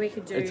is it? So we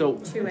could do It's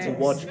 2x. a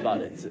watch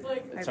bud. It's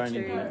over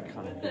only 2. black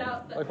kind of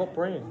thing. Like what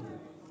brand?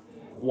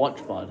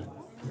 Watch bud.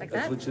 Like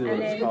That's that. literally And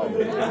what it's then called.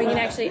 we can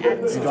actually add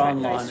and You go subtract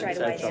online those straight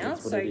and away search up, now.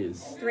 it's what So it is.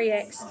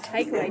 3x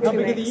take away How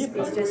big are the 2x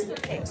is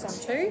just x on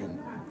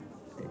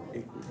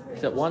 2.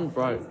 Except one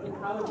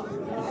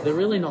broke. They're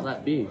really not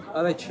that big.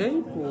 Are they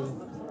cheap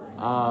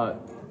or?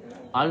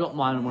 I got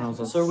mine when I was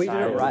on So we sale,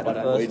 didn't write the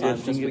but first I time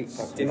think because we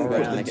it's didn't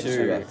probably put the make it 2.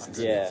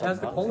 2x. Yeah. How's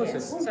the quality?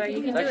 So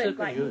you can do actually it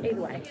like pretty good.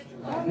 either way.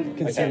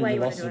 Okay. Whichever way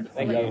you want to do it.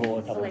 Thank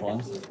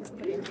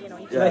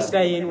you. Do they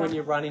stay in when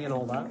you're running and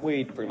all that?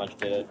 We pretty much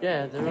did it.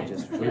 Yeah, they're not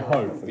just. We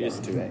hope. We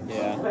just 2x.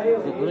 Yeah.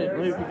 Let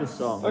me pick a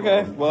song.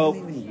 Okay, well,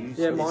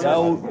 Yeah, mine.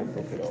 so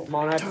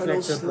Mine I have to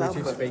connect to a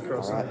Bluetooth speaker or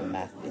Alright, something. the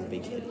math in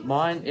big head.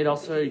 Mine, it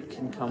also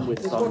can come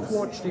with songs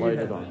watch do you loaded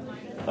have? on.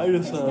 I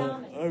just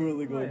I'm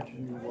really going to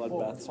one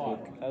maths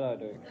book and I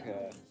don't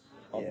care.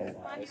 Yeah.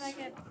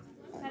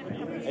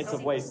 It's a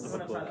waste of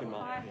a book in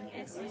my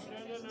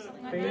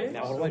opinion.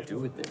 Now what do I do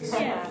with this?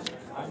 Yeah.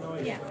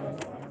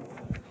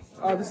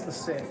 Oh, this is the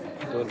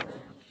set. Good.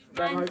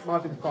 That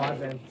might be the 5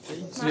 then.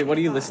 So what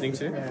are you listening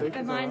to?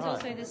 But mine's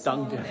also the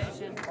smaller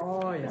version.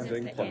 Oh yeah. I'm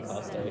doing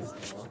podcast days.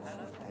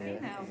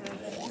 Female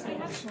version. They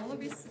have smaller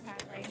wrists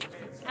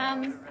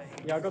apparently.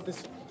 Yeah, I got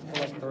this for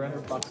like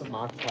 $300 at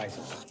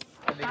Marketplace.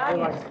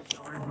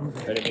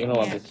 Ready? You're gonna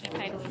love this.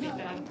 Paid a little bit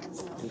better.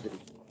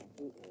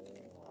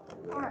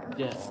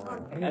 Yeah.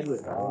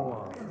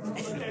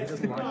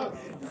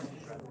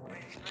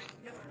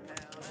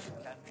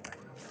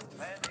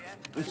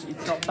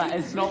 It's not bad.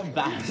 It's not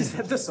bad. Is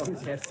that the song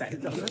you have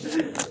saved on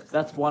it?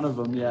 That's one of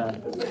them. Yeah.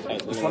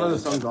 It's one of the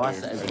songs I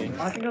saved.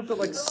 I think I've got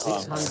like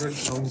 600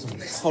 songs on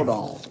this. Hold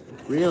on.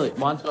 Really?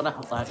 Mine's got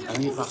like I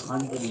think it's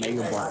 100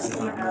 megabytes.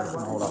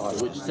 Hold on.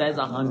 Which says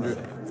 100.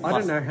 I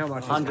don't know how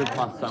much. 100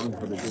 plus songs,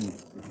 but it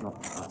didn't. It's not.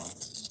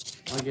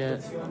 I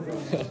guess.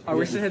 I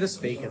wish it had a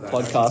speaker though.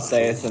 Podcast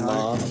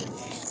ASMR.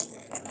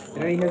 You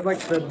know, he has like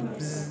the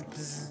bzz,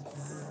 bzz.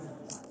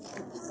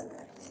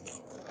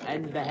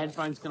 And the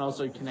headphones can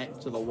also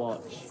connect to the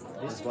watch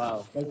as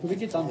well. Could we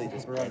get something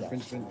just for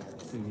infringement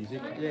to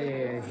music?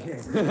 Yeah.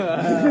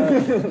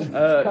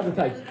 Couple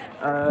takes.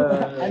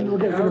 And we'll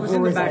get rid of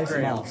in the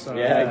background. So.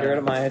 Yeah, get rid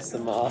of my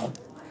ASMR.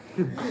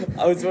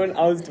 I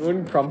was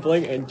doing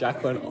crumpling and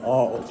Jack went,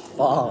 oh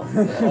fuck.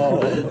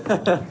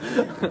 Oh.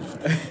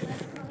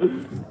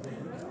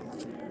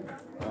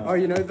 Oh,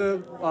 you know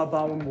the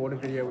Barwon water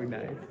video we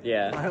made?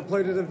 Yeah. I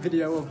uploaded a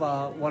video of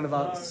one of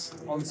us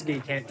on ski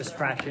camp just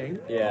crashing.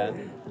 Yeah.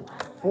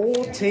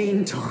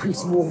 14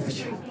 times more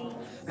views.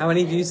 How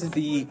many views did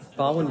the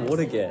Barwon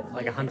water get?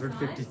 Like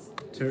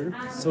 152.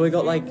 So we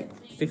got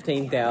like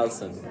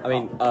 15,000. I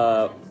mean,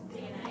 A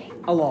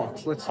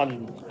lot. Let's.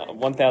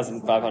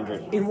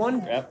 1,500. In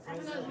one. Yep.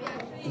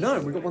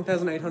 No, we got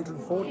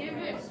 1,840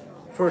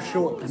 for a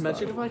short.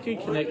 Imagine if I could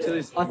connect to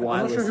this I'm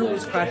not sure who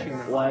was crashing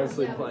though.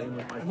 wirelessly playing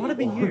with my It might have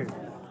been you.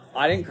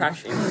 I didn't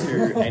crash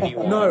into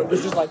anyone. No, it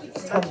was just like it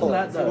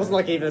wasn't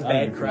like even a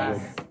bad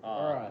crash.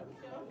 Alright.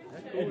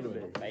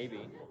 Maybe.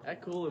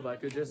 That cool if I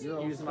could just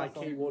use my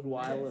keyboard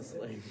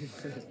wirelessly.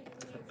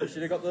 We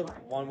should have got the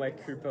one where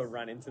Cooper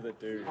ran into the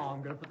dude. Oh,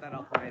 I'm gonna put that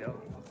up later.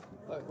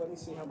 Let me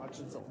see how much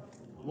it's on.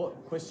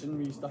 What question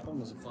were you stuck on?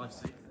 Was it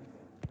 5C?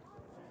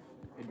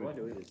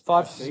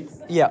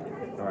 5. Yeah.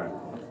 Alright.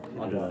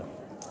 I'll do it.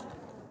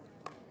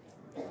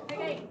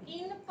 Okay,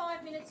 in 5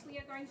 5 minutes we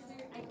are going to do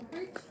a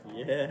group.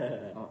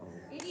 Yeah.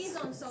 It is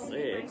on solving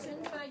Sick. equations,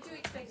 but I do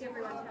expect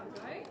everyone to have a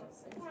go.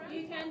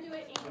 You can do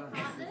it in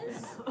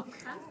partners.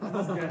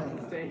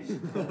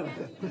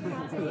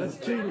 That's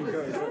cheating.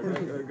 Go.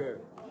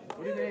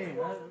 What do you mean?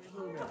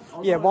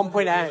 Yeah,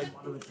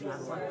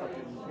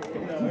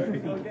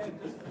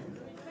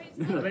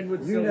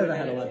 1.8. You never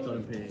had a left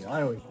on PE.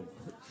 I always did.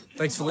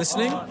 Thanks for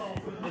listening.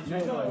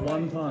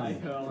 One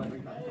time.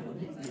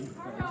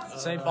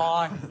 Say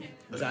bye.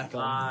 Exactly.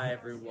 Bye,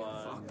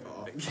 everyone.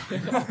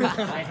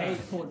 I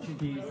hate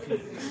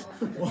Portuguese.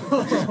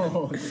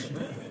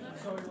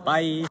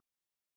 Bye.